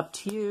 it's up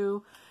to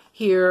you.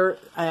 Here,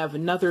 I have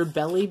another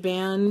belly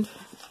band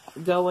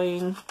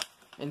going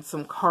and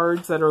some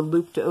cards that are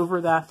looped over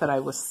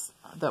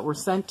that were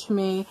sent to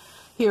me.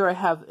 Here I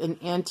have an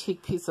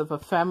antique piece of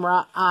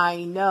ephemera.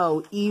 I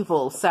know,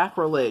 evil,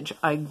 sacrilege.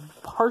 I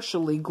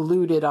partially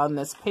glued it on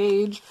this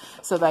page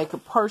so that I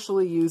could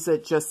partially use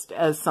it just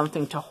as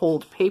something to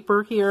hold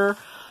paper here.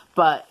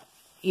 But,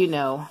 you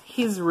know,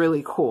 he's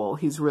really cool.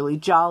 He's really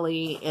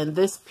jolly. And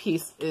this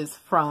piece is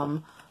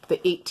from the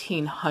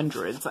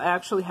 1800s. I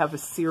actually have a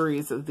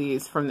series of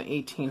these from the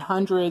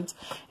 1800s.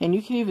 And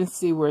you can even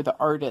see where the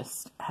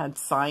artist had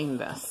signed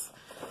this.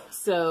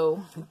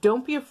 So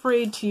don't be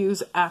afraid to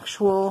use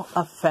actual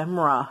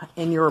ephemera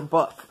in your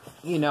book,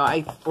 you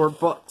know, or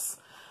books.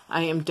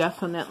 I am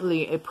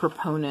definitely a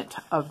proponent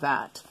of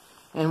that.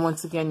 And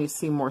once again, you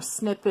see more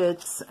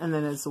snippets. And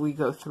then as we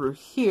go through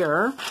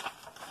here,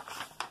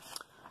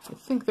 I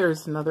think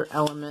there's another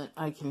element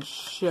I can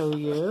show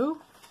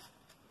you.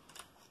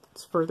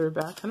 It's further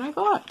back than I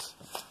thought.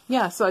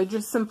 Yeah, so I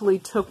just simply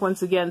took,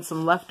 once again,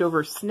 some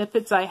leftover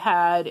snippets I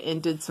had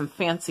and did some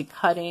fancy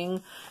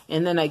cutting.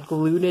 And then I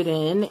glued it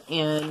in.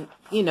 And,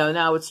 you know,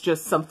 now it's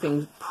just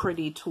something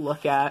pretty to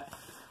look at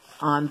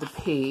on the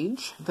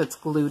page that's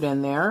glued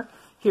in there.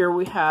 Here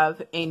we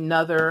have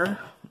another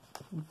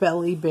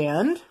belly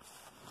band.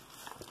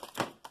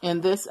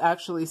 And this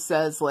actually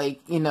says, like,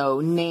 you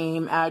know,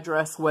 name,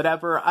 address,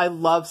 whatever. I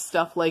love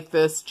stuff like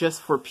this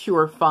just for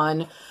pure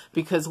fun,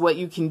 because what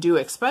you can do,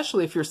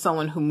 especially if you're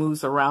someone who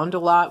moves around a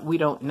lot, we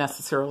don't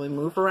necessarily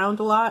move around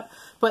a lot.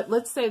 But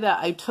let's say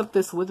that I took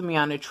this with me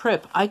on a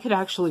trip. I could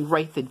actually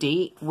write the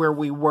date where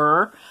we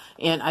were,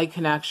 and I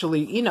can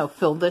actually, you know,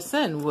 fill this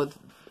in with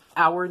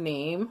our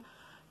name,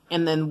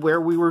 and then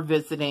where we were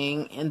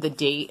visiting, and the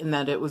date, and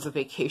that it was a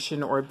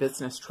vacation or a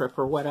business trip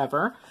or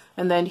whatever.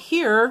 And then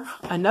here,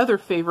 another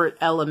favorite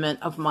element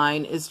of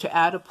mine is to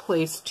add a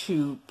place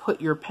to put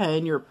your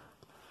pen, your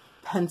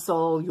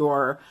pencil,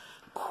 your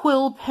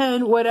quill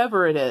pen,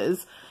 whatever it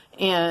is.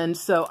 And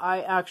so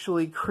I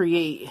actually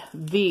create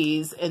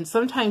these, and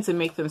sometimes I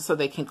make them so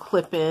they can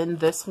clip in.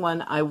 This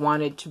one I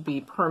wanted to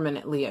be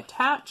permanently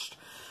attached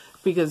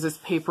because this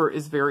paper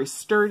is very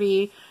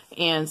sturdy.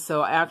 And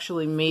so I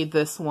actually made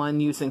this one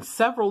using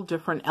several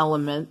different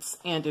elements.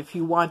 And if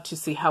you want to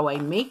see how I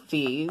make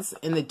these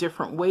and the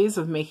different ways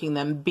of making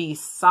them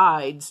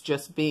besides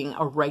just being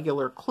a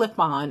regular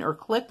clip-on or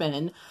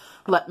clip-in,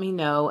 let me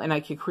know and I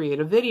could create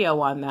a video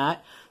on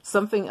that.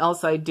 Something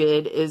else I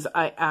did is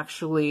I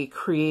actually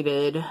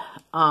created,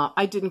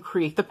 I didn't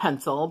create the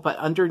pencil, but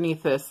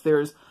underneath this,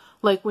 there's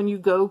like when you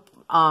go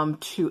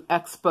to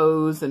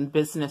expos and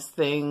business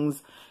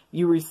things,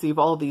 you receive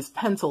all these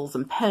pencils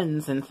and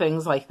pens and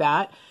things like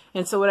that.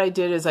 And so what I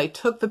did is I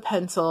took the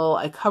pencil,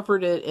 I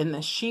covered it in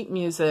the sheet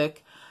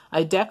music,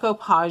 I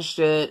decoupaged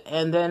it,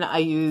 and then I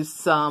used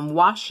some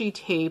washi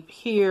tape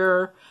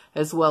here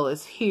as well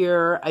as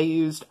here. I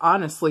used,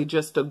 honestly,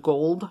 just a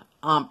gold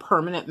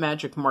permanent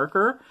magic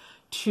marker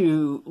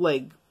to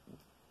like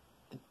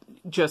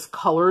just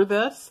color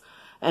this.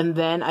 And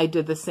then I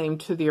did the same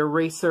to the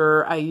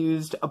eraser. I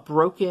used a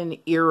broken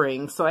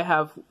earring. So I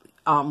have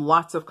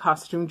lots of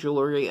costume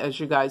jewelry. As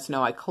you guys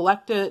know, I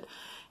collect it.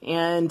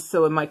 And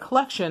so in my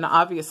collection,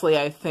 obviously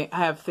I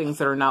have things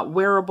that are not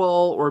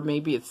wearable, or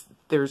maybe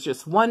there's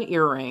just one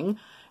earring.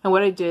 And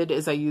what I did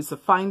is I used the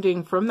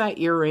finding from that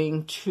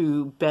earring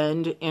to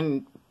bend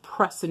and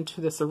press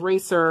into this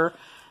eraser,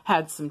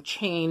 had some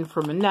chain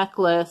from a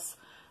necklace,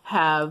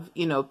 have,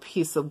 you know, a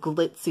piece of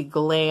glitzy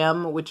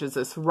glam, which is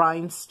this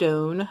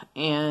rhinestone.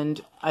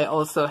 And I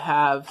also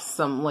have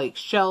some like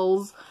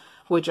shells,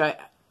 which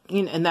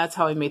and that's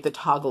how I made the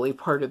toggly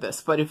part of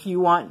this. But if you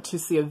want to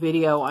see a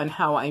video on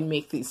how I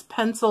make these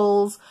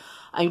pencils,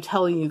 I'm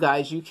telling you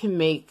guys, you can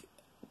make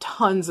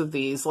tons of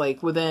these.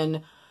 Like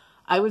within,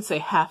 I would say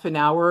half an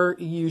hour,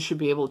 you should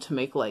be able to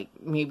make like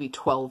maybe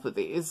 12 of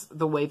these.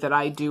 The way that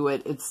I do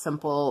it, it's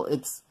simple,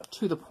 it's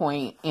to the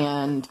point,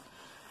 and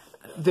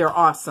they're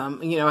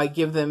awesome. You know, I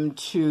give them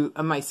to,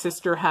 my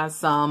sister has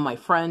some, my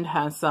friend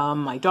has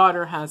some, my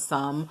daughter has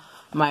some.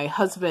 My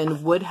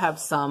husband would have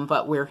some,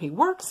 but where he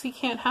works, he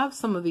can't have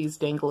some of these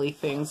dangly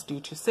things due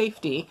to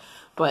safety,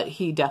 but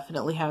he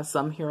definitely has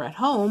some here at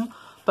home.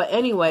 But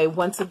anyway,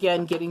 once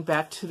again, getting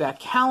back to that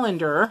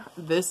calendar,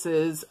 this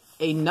is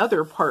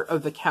another part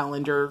of the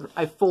calendar.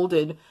 I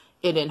folded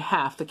it in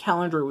half. The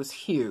calendar was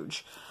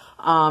huge.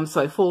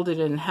 So I folded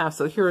it in half.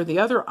 So here are the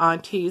other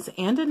aunties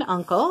and an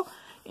uncle,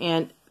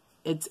 and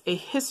it's a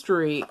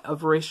history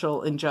of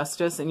racial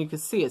injustice, and you can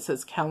see it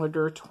says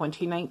calendar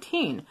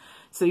 2019.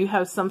 So you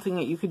have something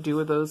that you could do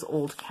with those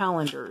old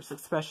calendars,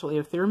 especially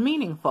if they're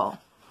meaningful.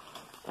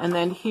 And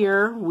then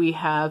here we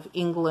have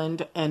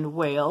England and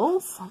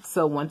Wales.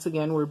 So once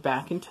again, we're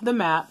back into the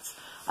maps.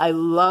 I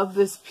love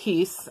this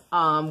piece,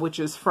 which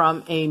is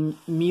from a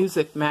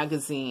music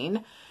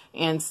magazine.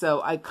 And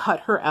so I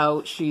cut her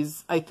out.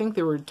 I think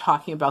they were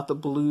talking about the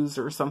blues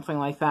or something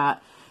like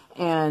that.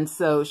 And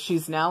so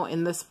she's now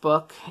in this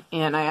book,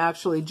 and I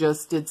actually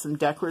just did some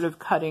decorative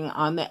cutting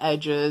on the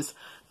edges,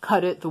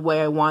 cut it the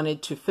way I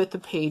wanted to fit the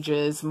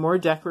pages, more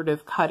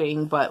decorative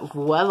cutting, but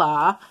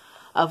voila,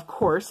 of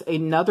course,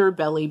 another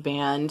belly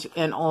band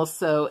and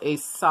also a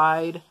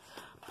side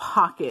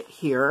pocket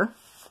here.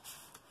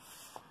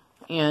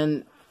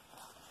 And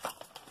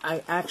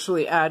I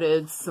actually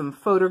added some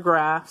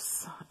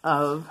photographs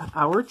of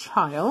our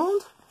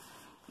child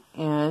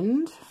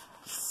and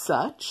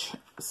such.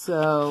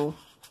 So,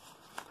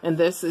 and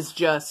this is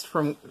just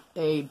from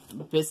a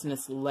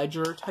business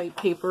ledger type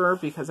paper,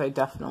 because I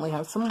definitely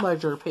have some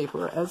ledger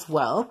paper as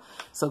well.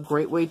 So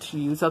great way to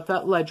use up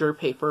that ledger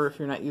paper if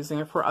you're not using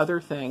it for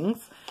other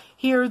things.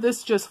 Here,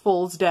 this just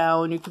folds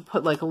down. You could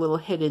put like a little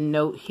hidden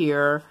note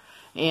here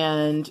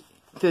and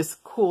this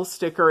cool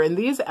sticker. And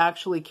these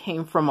actually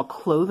came from a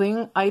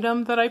clothing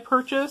item that I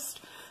purchased.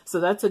 So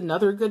that's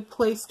another good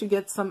place to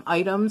get some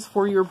items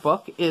for your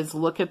book, is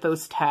look at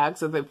those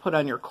tags that they put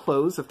on your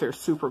clothes. If they're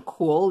super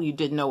cool, you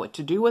didn't know what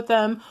to do with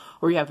them,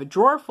 or you have a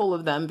drawer full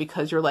of them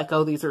because you're like,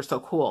 oh, these are so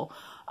cool.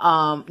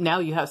 Now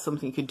you have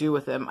something you could do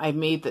with them. I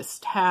made this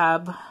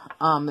tab,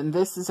 and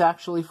this is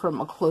actually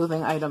from a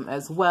clothing item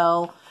as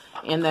well.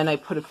 And then I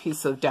put a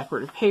piece of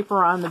decorative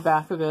paper on the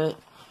back of it,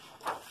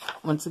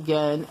 once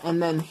again.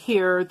 And then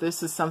here,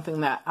 this is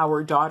something that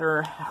our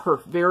daughter, her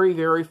very,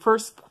 very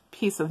first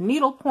piece of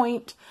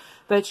needlepoint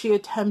that she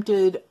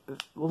attempted a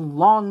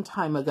long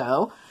time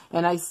ago,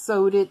 and I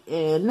sewed it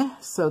in.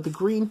 So the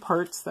green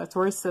parts, that's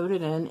where I sewed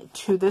it in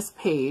to this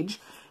page.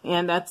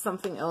 And that's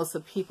something else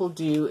that people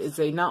do, is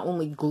they not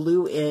only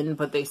glue in,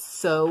 but they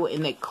sew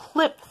and they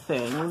clip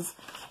things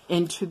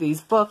into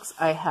these books.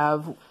 I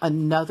have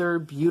another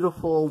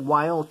beautiful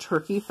wild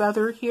turkey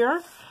feather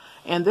here,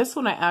 and this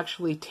one I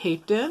actually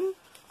taped in.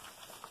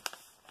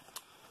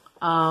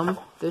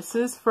 This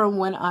is from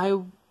when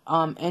I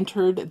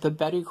entered the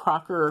Betty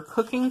Crocker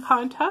cooking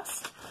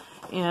contest,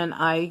 and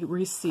I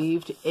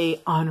received a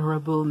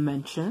honorable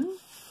mention.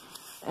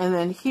 And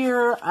then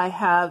here I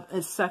have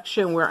a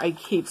section where I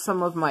keep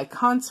some of my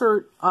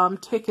concert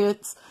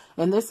tickets,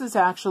 and this is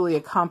actually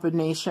a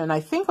combination, I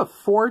think, of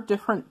 4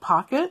 different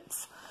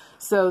pockets.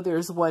 So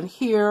there's one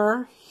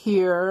here,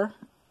 here,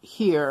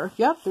 here.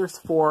 Yep, there's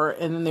 4,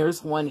 and then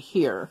there's one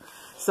here.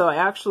 So I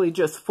actually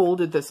just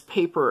folded this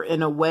paper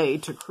in a way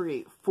to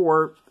create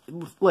 4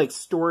 like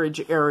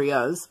storage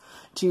areas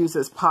to use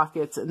as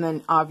pockets, and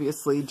then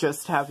obviously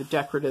just have a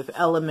decorative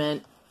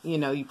element. You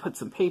know, you put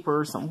some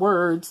paper, some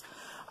words.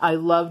 I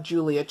love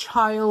Julia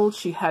Child.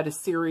 She had a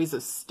series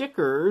of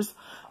stickers,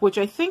 which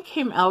I think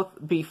came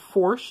out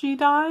before she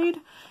died.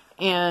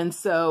 And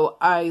so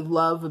I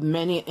love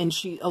many, and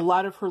a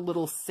lot of her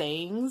little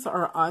sayings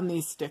are on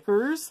these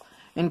stickers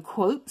and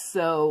quotes.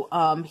 So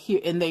here,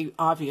 and they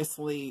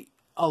obviously,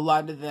 a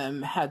lot of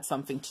them had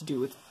something to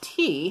do with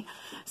tea.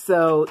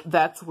 So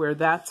that's where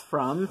that's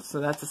from. So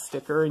that's a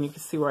sticker, and you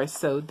can see where I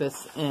sewed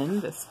this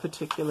in, this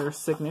particular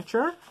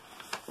signature.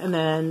 And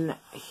then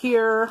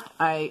here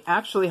I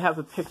actually have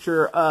a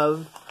picture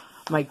of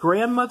my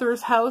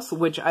grandmother's house,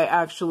 which I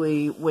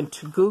actually went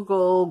to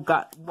Google,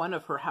 got one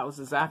of her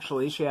houses,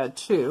 actually, she had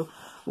 2,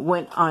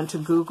 went on to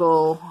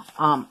Google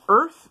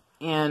Earth,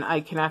 and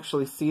I can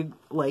actually see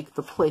like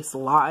the place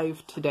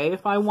live today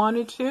if I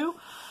wanted to.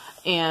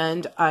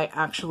 And I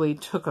actually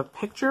took a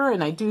picture,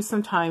 and I do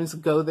sometimes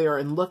go there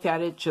and look at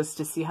it just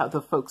to see how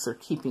the folks are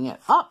keeping it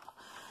up.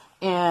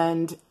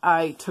 And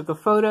I took a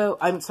photo,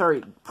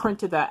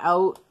 printed that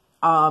out,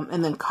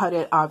 and then cut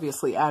it,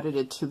 obviously added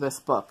it to this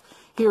book.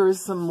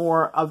 Here's some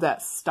more of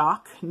that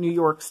New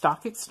York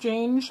Stock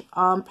Exchange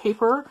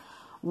paper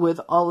with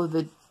all of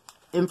the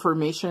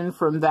information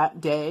from that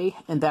day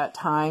and that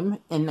time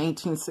in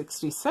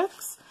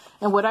 1966.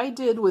 And what I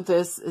did with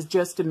this is,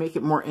 just to make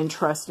it more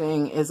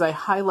interesting, is I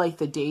highlight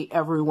the date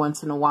every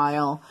once in a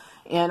while.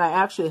 And I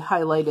actually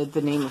highlighted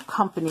the name of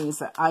companies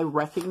that I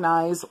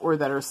recognize or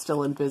that are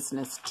still in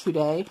business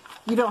today.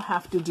 You don't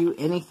have to do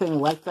anything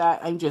like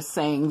that. I'm just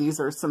saying these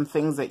are some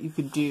things that you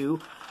could do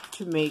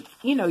to make,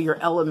 you know,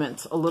 your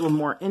elements a little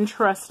more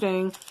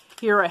interesting.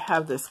 Here I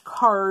have this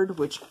card,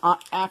 which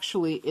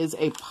actually is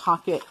a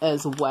pocket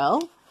as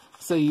well.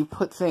 So you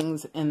put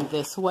things in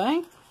this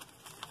way.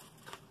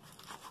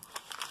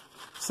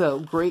 So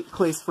great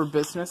place for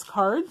business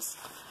cards.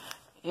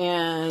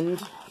 And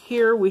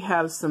here we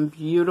have some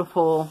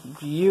beautiful,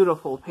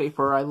 beautiful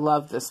paper. I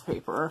love this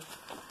paper.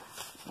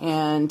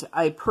 And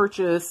I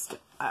purchased,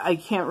 I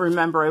can't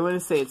remember, I want to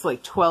say it's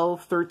like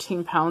 12,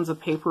 13 pounds of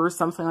paper or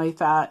something like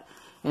that.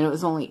 and it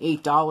was only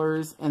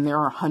 $8, and there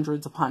are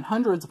hundreds upon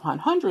hundreds upon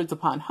hundreds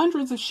upon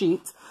hundreds of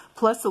sheets.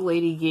 Plus the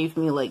lady gave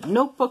me like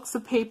notebooks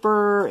of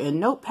paper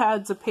and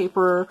notepads of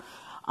paper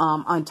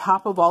on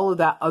top of all of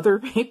that other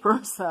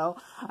paper. So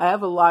I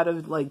have a lot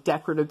of like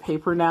decorative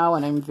paper now,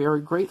 and I'm very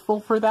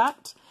grateful for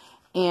that.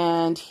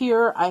 And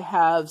here I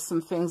have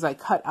some things I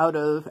cut out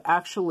of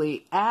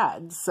actually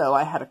ads. So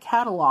I had a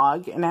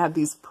catalog, and I had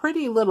these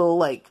pretty little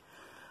like,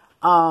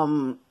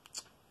 I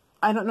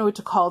don't know what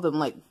to call them,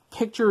 like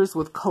pictures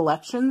with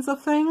collections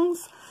of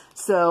things.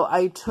 So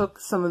I took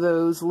some of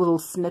those little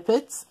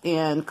snippets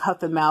and cut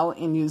them out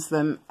and used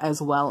them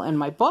as well in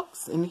my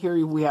books. And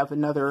here we have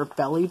another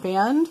belly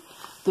band.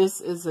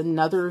 This is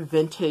another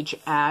vintage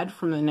ad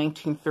from the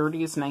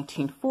 1930s,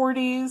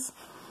 1940s.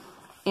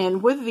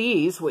 And with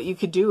these, what you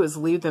could do is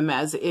leave them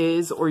as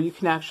is, or you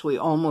can actually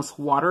almost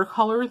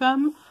watercolor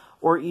them.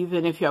 Or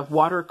even if you have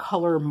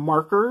watercolor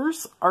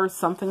markers are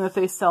something that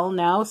they sell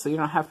now, so you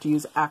don't have to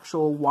use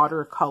actual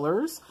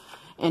watercolors.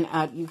 And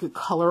you could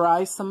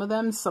colorize some of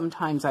them.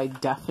 Sometimes I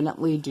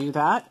definitely do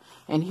that.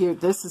 And here,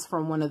 this is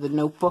from one of the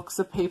notebooks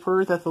of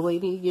paper that the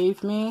lady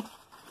gave me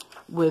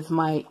with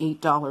my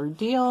 $8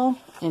 deal.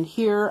 And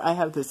here I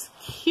have this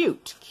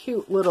cute,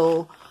 cute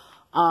little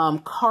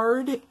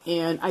card,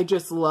 and I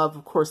just love,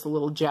 of course, the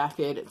little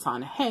jacket. It's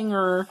on a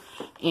hanger,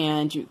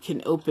 and you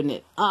can open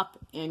it up,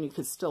 and you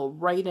can still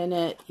write in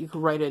it. You can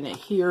write in it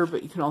here,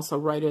 but you can also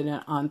write in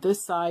it on this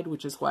side,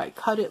 which is why I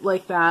cut it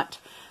like that.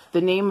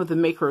 The name of the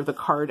maker of the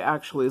card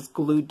actually is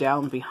glued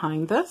down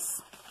behind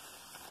this.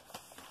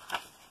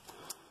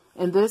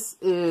 And this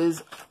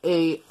is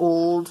a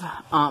old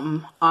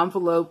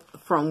envelope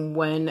from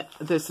when,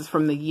 this is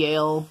from the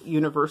Yale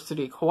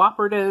University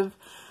Cooperative.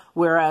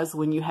 Whereas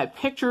when you had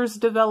pictures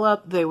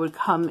developed, they would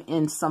come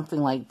in something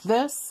like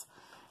this.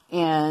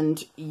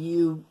 And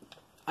you,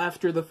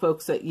 after the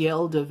folks at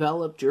Yale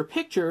developed your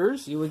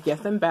pictures, you would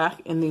get them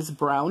back in these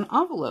brown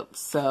envelopes.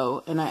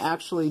 So, and I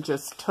actually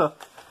just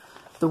took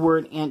the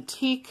word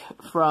antique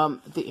from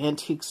the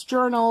Antiques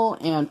Journal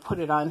and put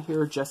it on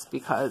here just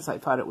because I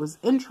thought it was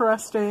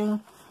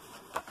interesting.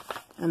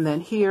 And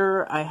then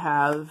here I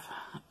have,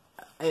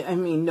 I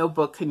mean, no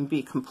book can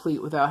be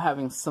complete without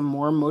having some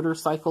more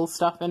motorcycle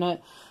stuff in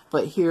it.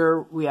 But here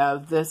we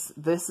have this.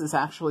 This is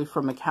actually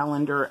from a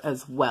calendar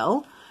as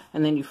well.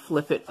 And then you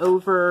flip it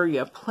over. You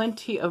have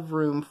plenty of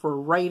room for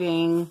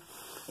writing.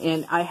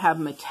 And I have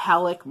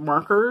metallic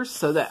markers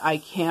so that I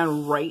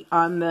can write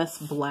on this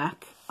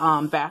black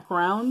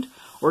background,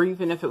 or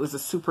even if it was a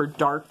super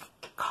dark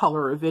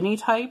color of any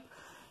type,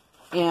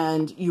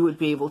 and you would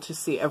be able to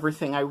see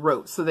everything I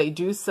wrote. So they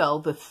do sell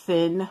the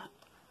thin,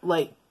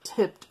 like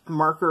tipped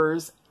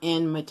markers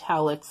in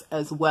metallics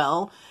as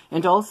well.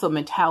 And also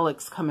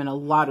metallics come in a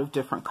lot of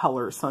different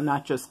colors, so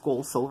not just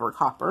gold, silver,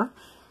 copper.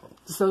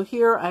 So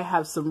here I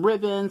have some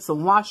ribbon, some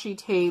washi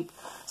tape,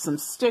 some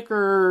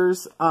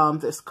stickers,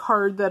 this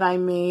card that I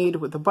made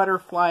with a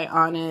butterfly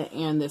on it,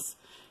 and this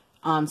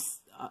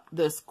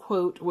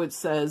quote which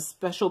says,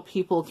 "Special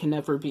people can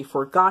never be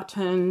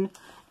forgotten."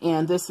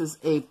 And this is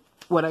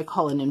what I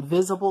call an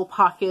invisible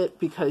pocket,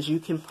 because you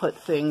can put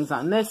things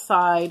on this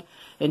side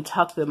and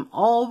tuck them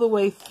all the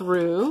way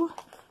through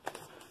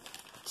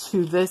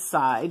to this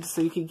side.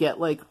 So you could get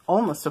like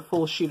almost a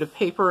full sheet of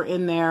paper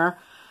in there.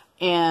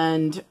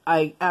 And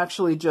I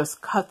actually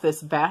just cut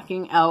this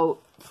backing out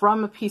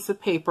from a piece of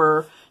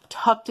paper,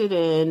 tucked it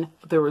in.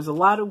 There was a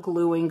lot of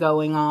gluing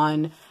going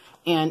on,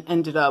 and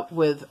ended up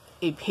with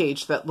a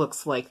page that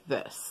looks like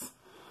this.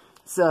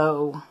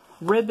 So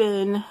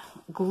ribbon,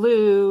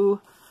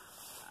 glue,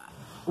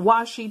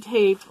 washi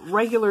tape,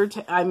 regular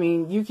tape. I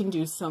mean, you can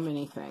do so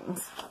many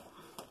things.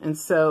 And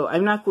so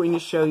I'm not going to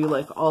show you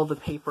like all the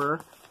paper,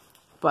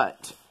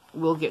 but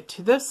we'll get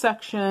to this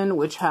section,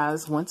 which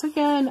has, once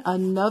again,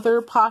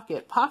 another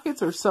pocket.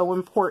 Pockets are so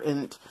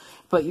important,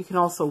 but you can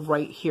also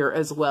write here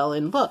as well.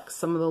 And look,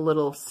 some of the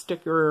little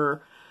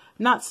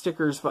not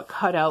stickers, but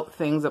cut out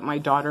things that my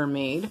daughter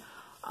made.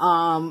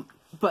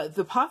 But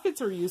the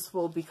pockets are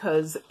useful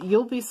because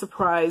you'll be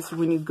surprised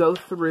when you go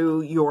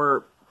through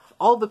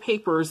all the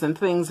papers and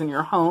things in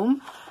your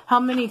home, how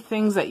many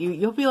things that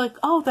you'll be like,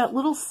 oh, that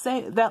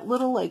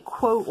little like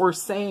quote or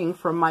saying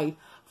from my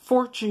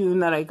fortune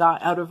that I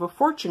got out of a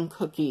fortune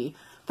cookie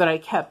that I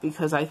kept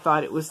because I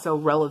thought it was so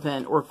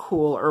relevant or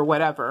cool or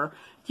whatever.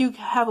 You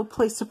have a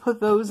place to put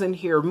those in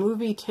here.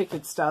 Movie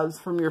ticket stubs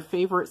from your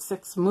favorite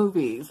 6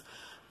 movies.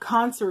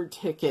 Concert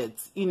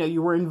tickets,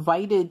 you were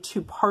invited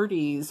to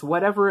parties,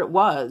 whatever it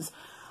was.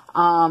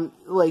 Having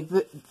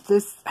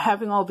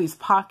all these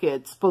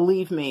pockets,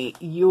 believe me,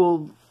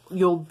 you'll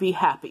be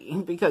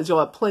happy because you'll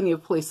have plenty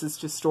of places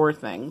to store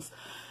things.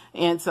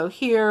 And so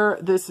here,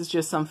 this is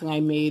just something I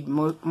made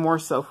more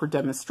so for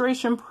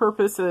demonstration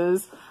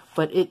purposes,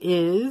 but it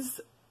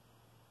is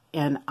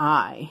an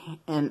eye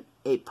and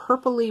a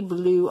purpley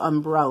blue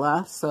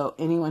umbrella. So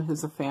anyone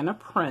who's a fan of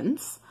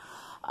Prince.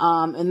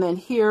 And then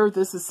here,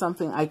 this is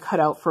something I cut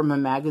out from a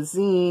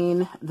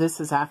magazine. This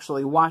is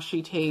actually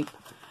washi tape,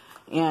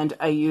 and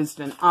I used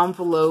an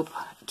envelope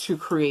to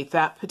create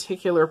that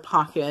particular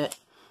pocket.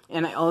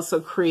 And I also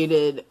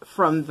created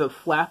from the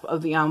flap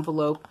of the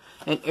envelope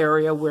an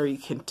area where you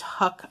can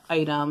tuck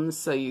items,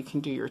 so you can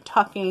do your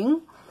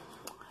tucking.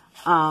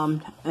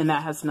 And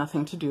that has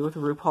nothing to do with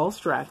RuPaul's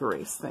Drag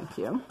Race. Thank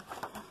you.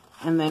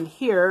 And then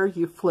here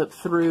you flip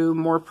through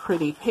more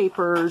pretty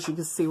papers. You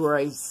can see where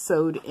I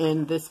sewed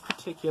in this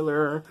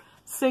particular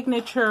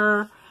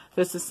signature.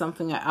 This is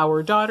something that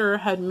our daughter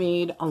had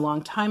made a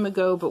long time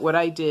ago, but what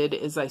I did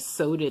is I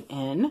sewed it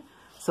in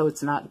so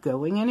it's not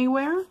going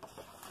anywhere.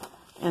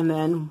 And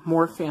then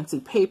more fancy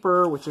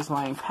paper, which is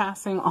why I'm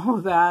passing all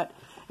of that.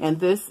 And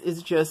this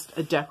is just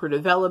a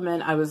decorative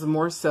element. I was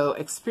more so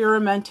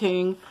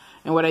experimenting,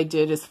 and what I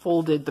did is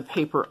folded the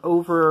paper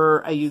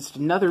over. I used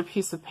another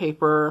piece of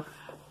paper.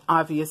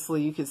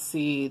 Obviously, you can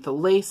see the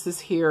laces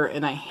here,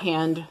 and I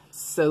hand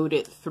sewed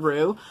it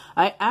through.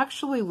 I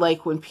actually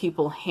like when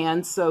people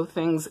hand sew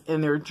things in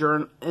their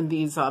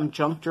these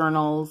junk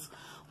journals,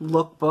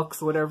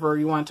 lookbooks, whatever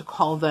you want to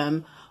call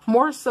them,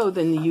 more so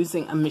than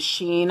using a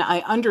machine. I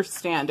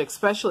understand,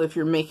 especially if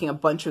you're making a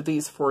bunch of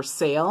these for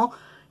sale,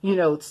 you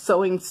know,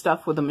 sewing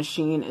stuff with a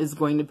machine is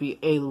going to be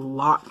a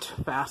lot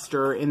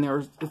faster,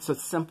 and it's a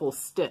simple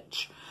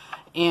stitch,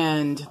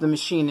 and the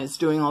machine is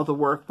doing all the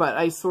work. But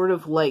I sort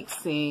of like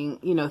seeing,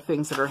 you know,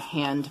 things that are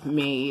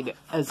handmade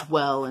as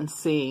well, and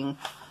seeing,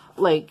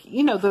 like,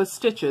 you know, those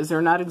stitches.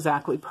 They're not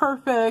exactly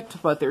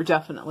perfect, but they're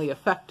definitely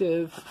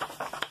effective.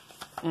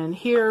 And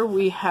here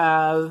we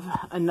have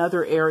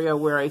another area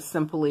where I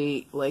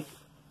simply, like,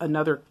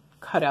 another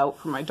cutout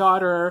for my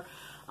daughter.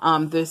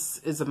 This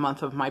is a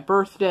month of my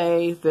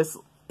birthday. This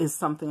is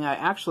something I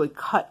actually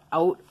cut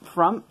out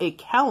from a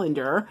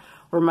calendar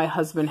where my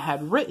husband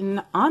had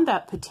written on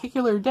that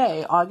particular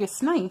day,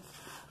 August 9th,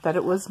 that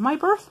it was my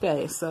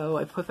birthday. So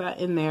I put that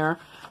in there.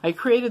 I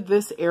created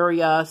this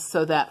area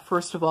so that,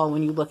 first of all,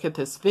 when you look at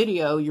this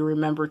video, you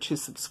remember to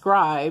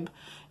subscribe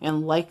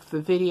and like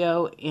the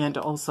video, and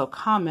also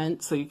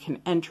comment so you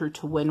can enter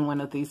to win one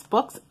of these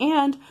books.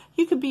 And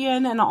you could be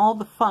in all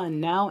the fun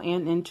now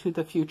and into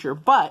the future.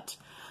 But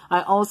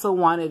I also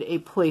wanted a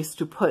place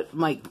to put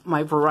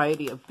my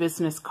variety of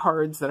business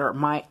cards that are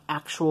my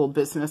actual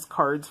business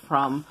cards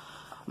from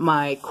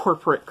my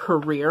corporate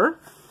career.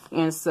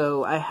 And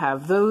so I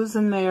have those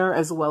in there,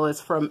 as well as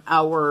from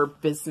our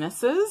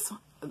businesses.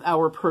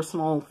 Our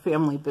personal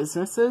family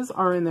businesses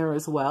are in there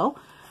as well.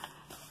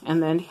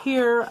 And then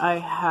here I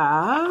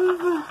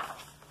have,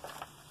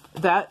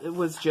 that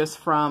was just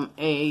from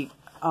a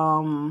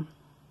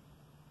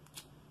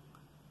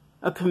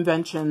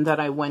convention that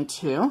I went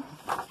to.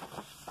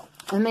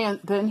 And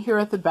then here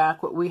at the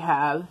back, what we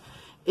have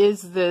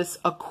is this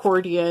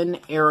accordion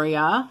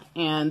area.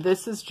 And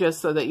this is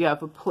just so that you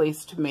have a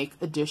place to make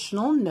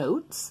additional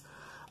notes.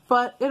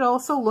 But it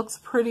also looks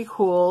pretty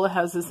cool. It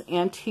has this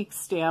antique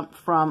stamp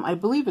from, I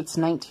believe it's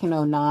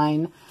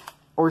 1909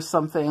 or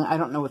something. I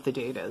don't know what the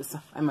date is.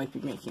 I might be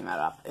making that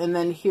up. And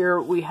then here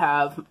we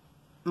have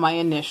my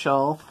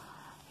initial.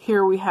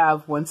 Here we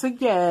have, once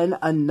again,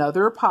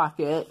 another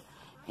pocket.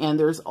 And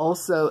there's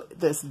also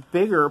this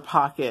bigger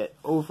pocket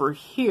over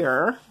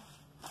here.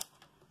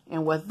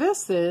 And what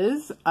this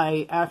is,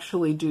 I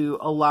actually do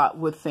a lot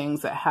with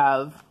things that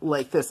have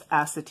like this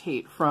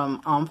acetate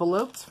from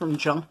envelopes, from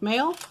junk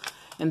mail.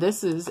 And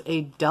this is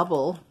a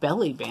double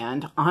belly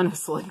band.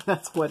 Honestly,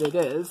 that's what it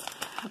is.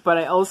 But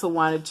I also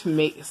wanted to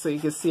make, so you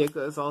can see it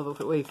goes all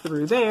the way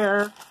through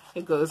there.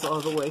 It goes all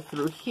the way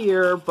through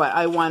here. But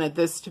I wanted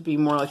this to be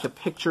more like a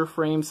picture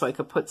frame so I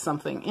could put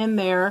something in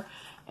there,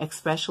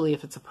 especially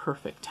if it's a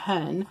perfect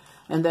 10.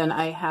 And then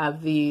I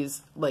have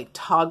these like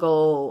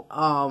toggle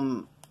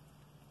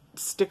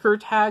sticker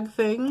tag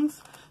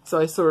things. So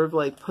I sort of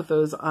like put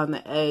those on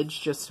the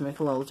edge just to make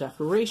a little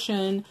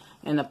decoration.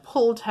 And a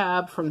pull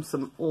tab from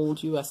some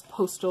old U.S.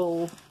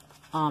 Postal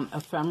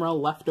ephemera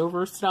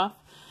leftover stuff.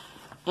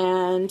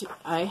 And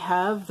I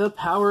have the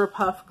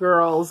Powerpuff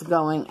Girls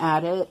going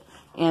at it.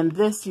 And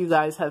this you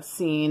guys have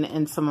seen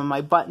in some of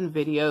my button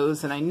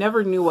videos, and I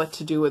never knew what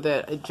to do with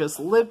it. I just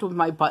lived with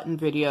my button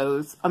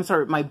videos, I'm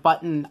sorry, my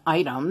button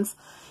items.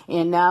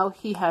 And now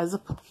he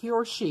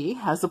or she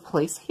has a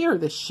place here,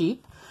 the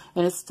sheep,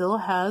 and it still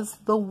has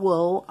the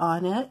wool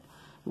on it,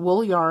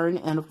 wool yarn,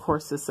 and of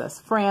course this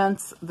says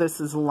France. This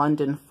is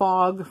London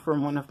Fog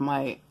from one of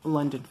my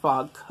London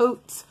Fog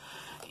coats,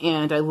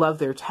 and I love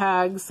their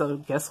tags. So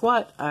guess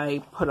what?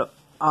 I put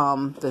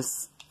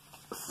this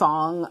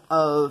thong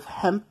of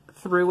hemp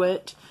through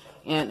it,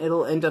 and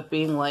it'll end up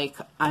being like,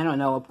 I don't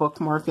know, a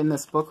bookmark in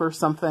this book or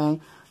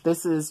something.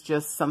 This is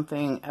just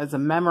something as a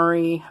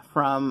memory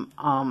from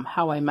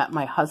how I met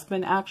my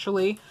husband,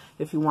 actually.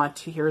 If you want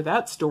to hear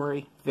that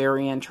story,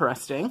 very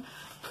interesting,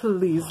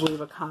 please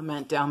leave a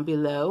comment down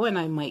below and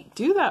I might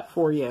do that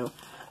for you.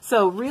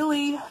 So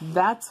really,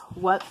 that's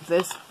what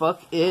this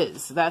book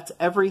is. That's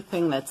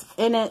everything that's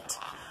in it.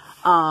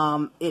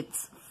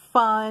 It's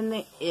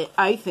fun.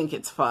 I think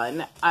it's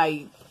fun.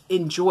 I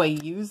enjoy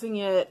using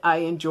it. I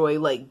enjoy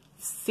like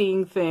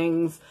seeing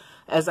things.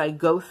 as I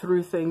go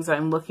through things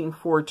I'm looking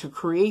for to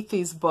create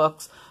these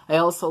books. I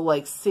also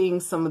like seeing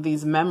some of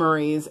these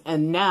memories,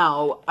 and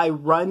now I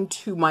run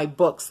to my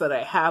books that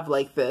I have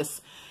like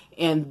this,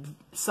 and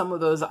some of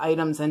those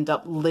items end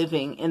up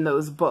living in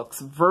those books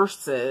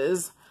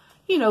versus,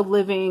 you know,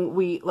 living,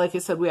 like I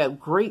said, we have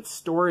great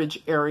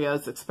storage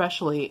areas,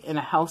 especially in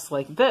a house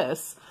like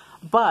this.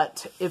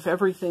 But if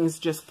everything's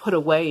just put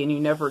away and you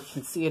never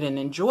can see it and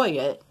enjoy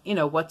it, you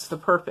know, what's the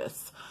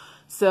purpose?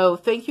 So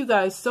thank you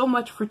guys so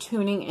much for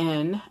tuning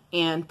in,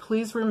 and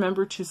please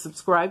remember to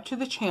subscribe to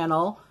the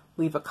channel,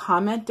 leave a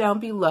comment down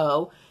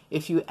below.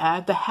 If you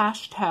add the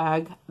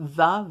hashtag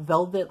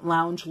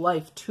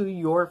 #TheVelvetLoungeLife to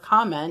your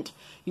comment,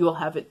 you will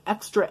have an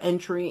extra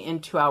entry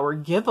into our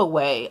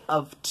giveaway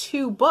of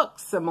 2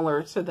 books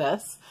similar to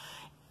this.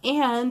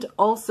 And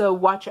also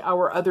watch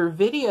our other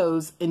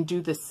videos and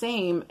do the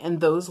same, and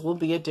those will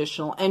be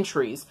additional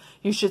entries.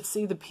 You should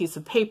see the piece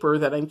of paper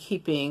that I'm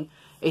keeping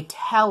a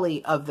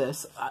tally of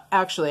this.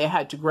 Actually, I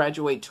had to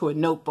graduate to a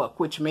notebook,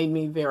 which made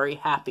me very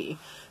happy.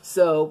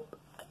 So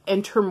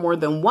enter more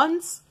than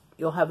once,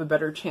 you'll have a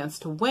better chance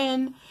to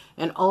win.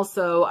 And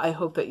also, I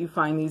hope that you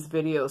find these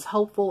videos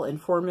helpful,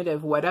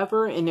 informative,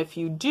 whatever. And if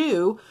you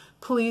do,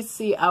 please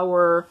see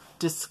our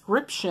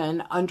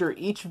description under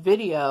each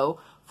video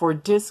for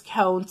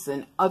discounts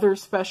and other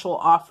special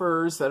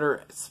offers that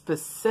are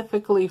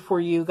specifically for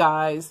you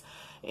guys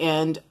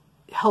and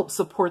help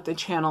support the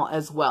channel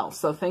as well.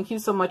 So thank you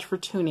so much for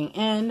tuning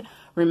in.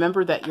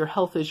 Remember that your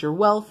health is your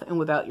wealth, and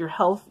without your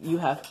health, you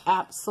have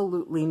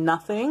absolutely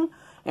nothing.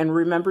 And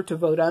remember to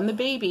vote on the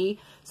baby.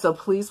 So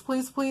please,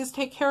 please, please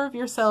take care of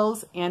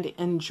yourselves and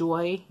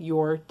enjoy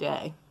your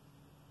day.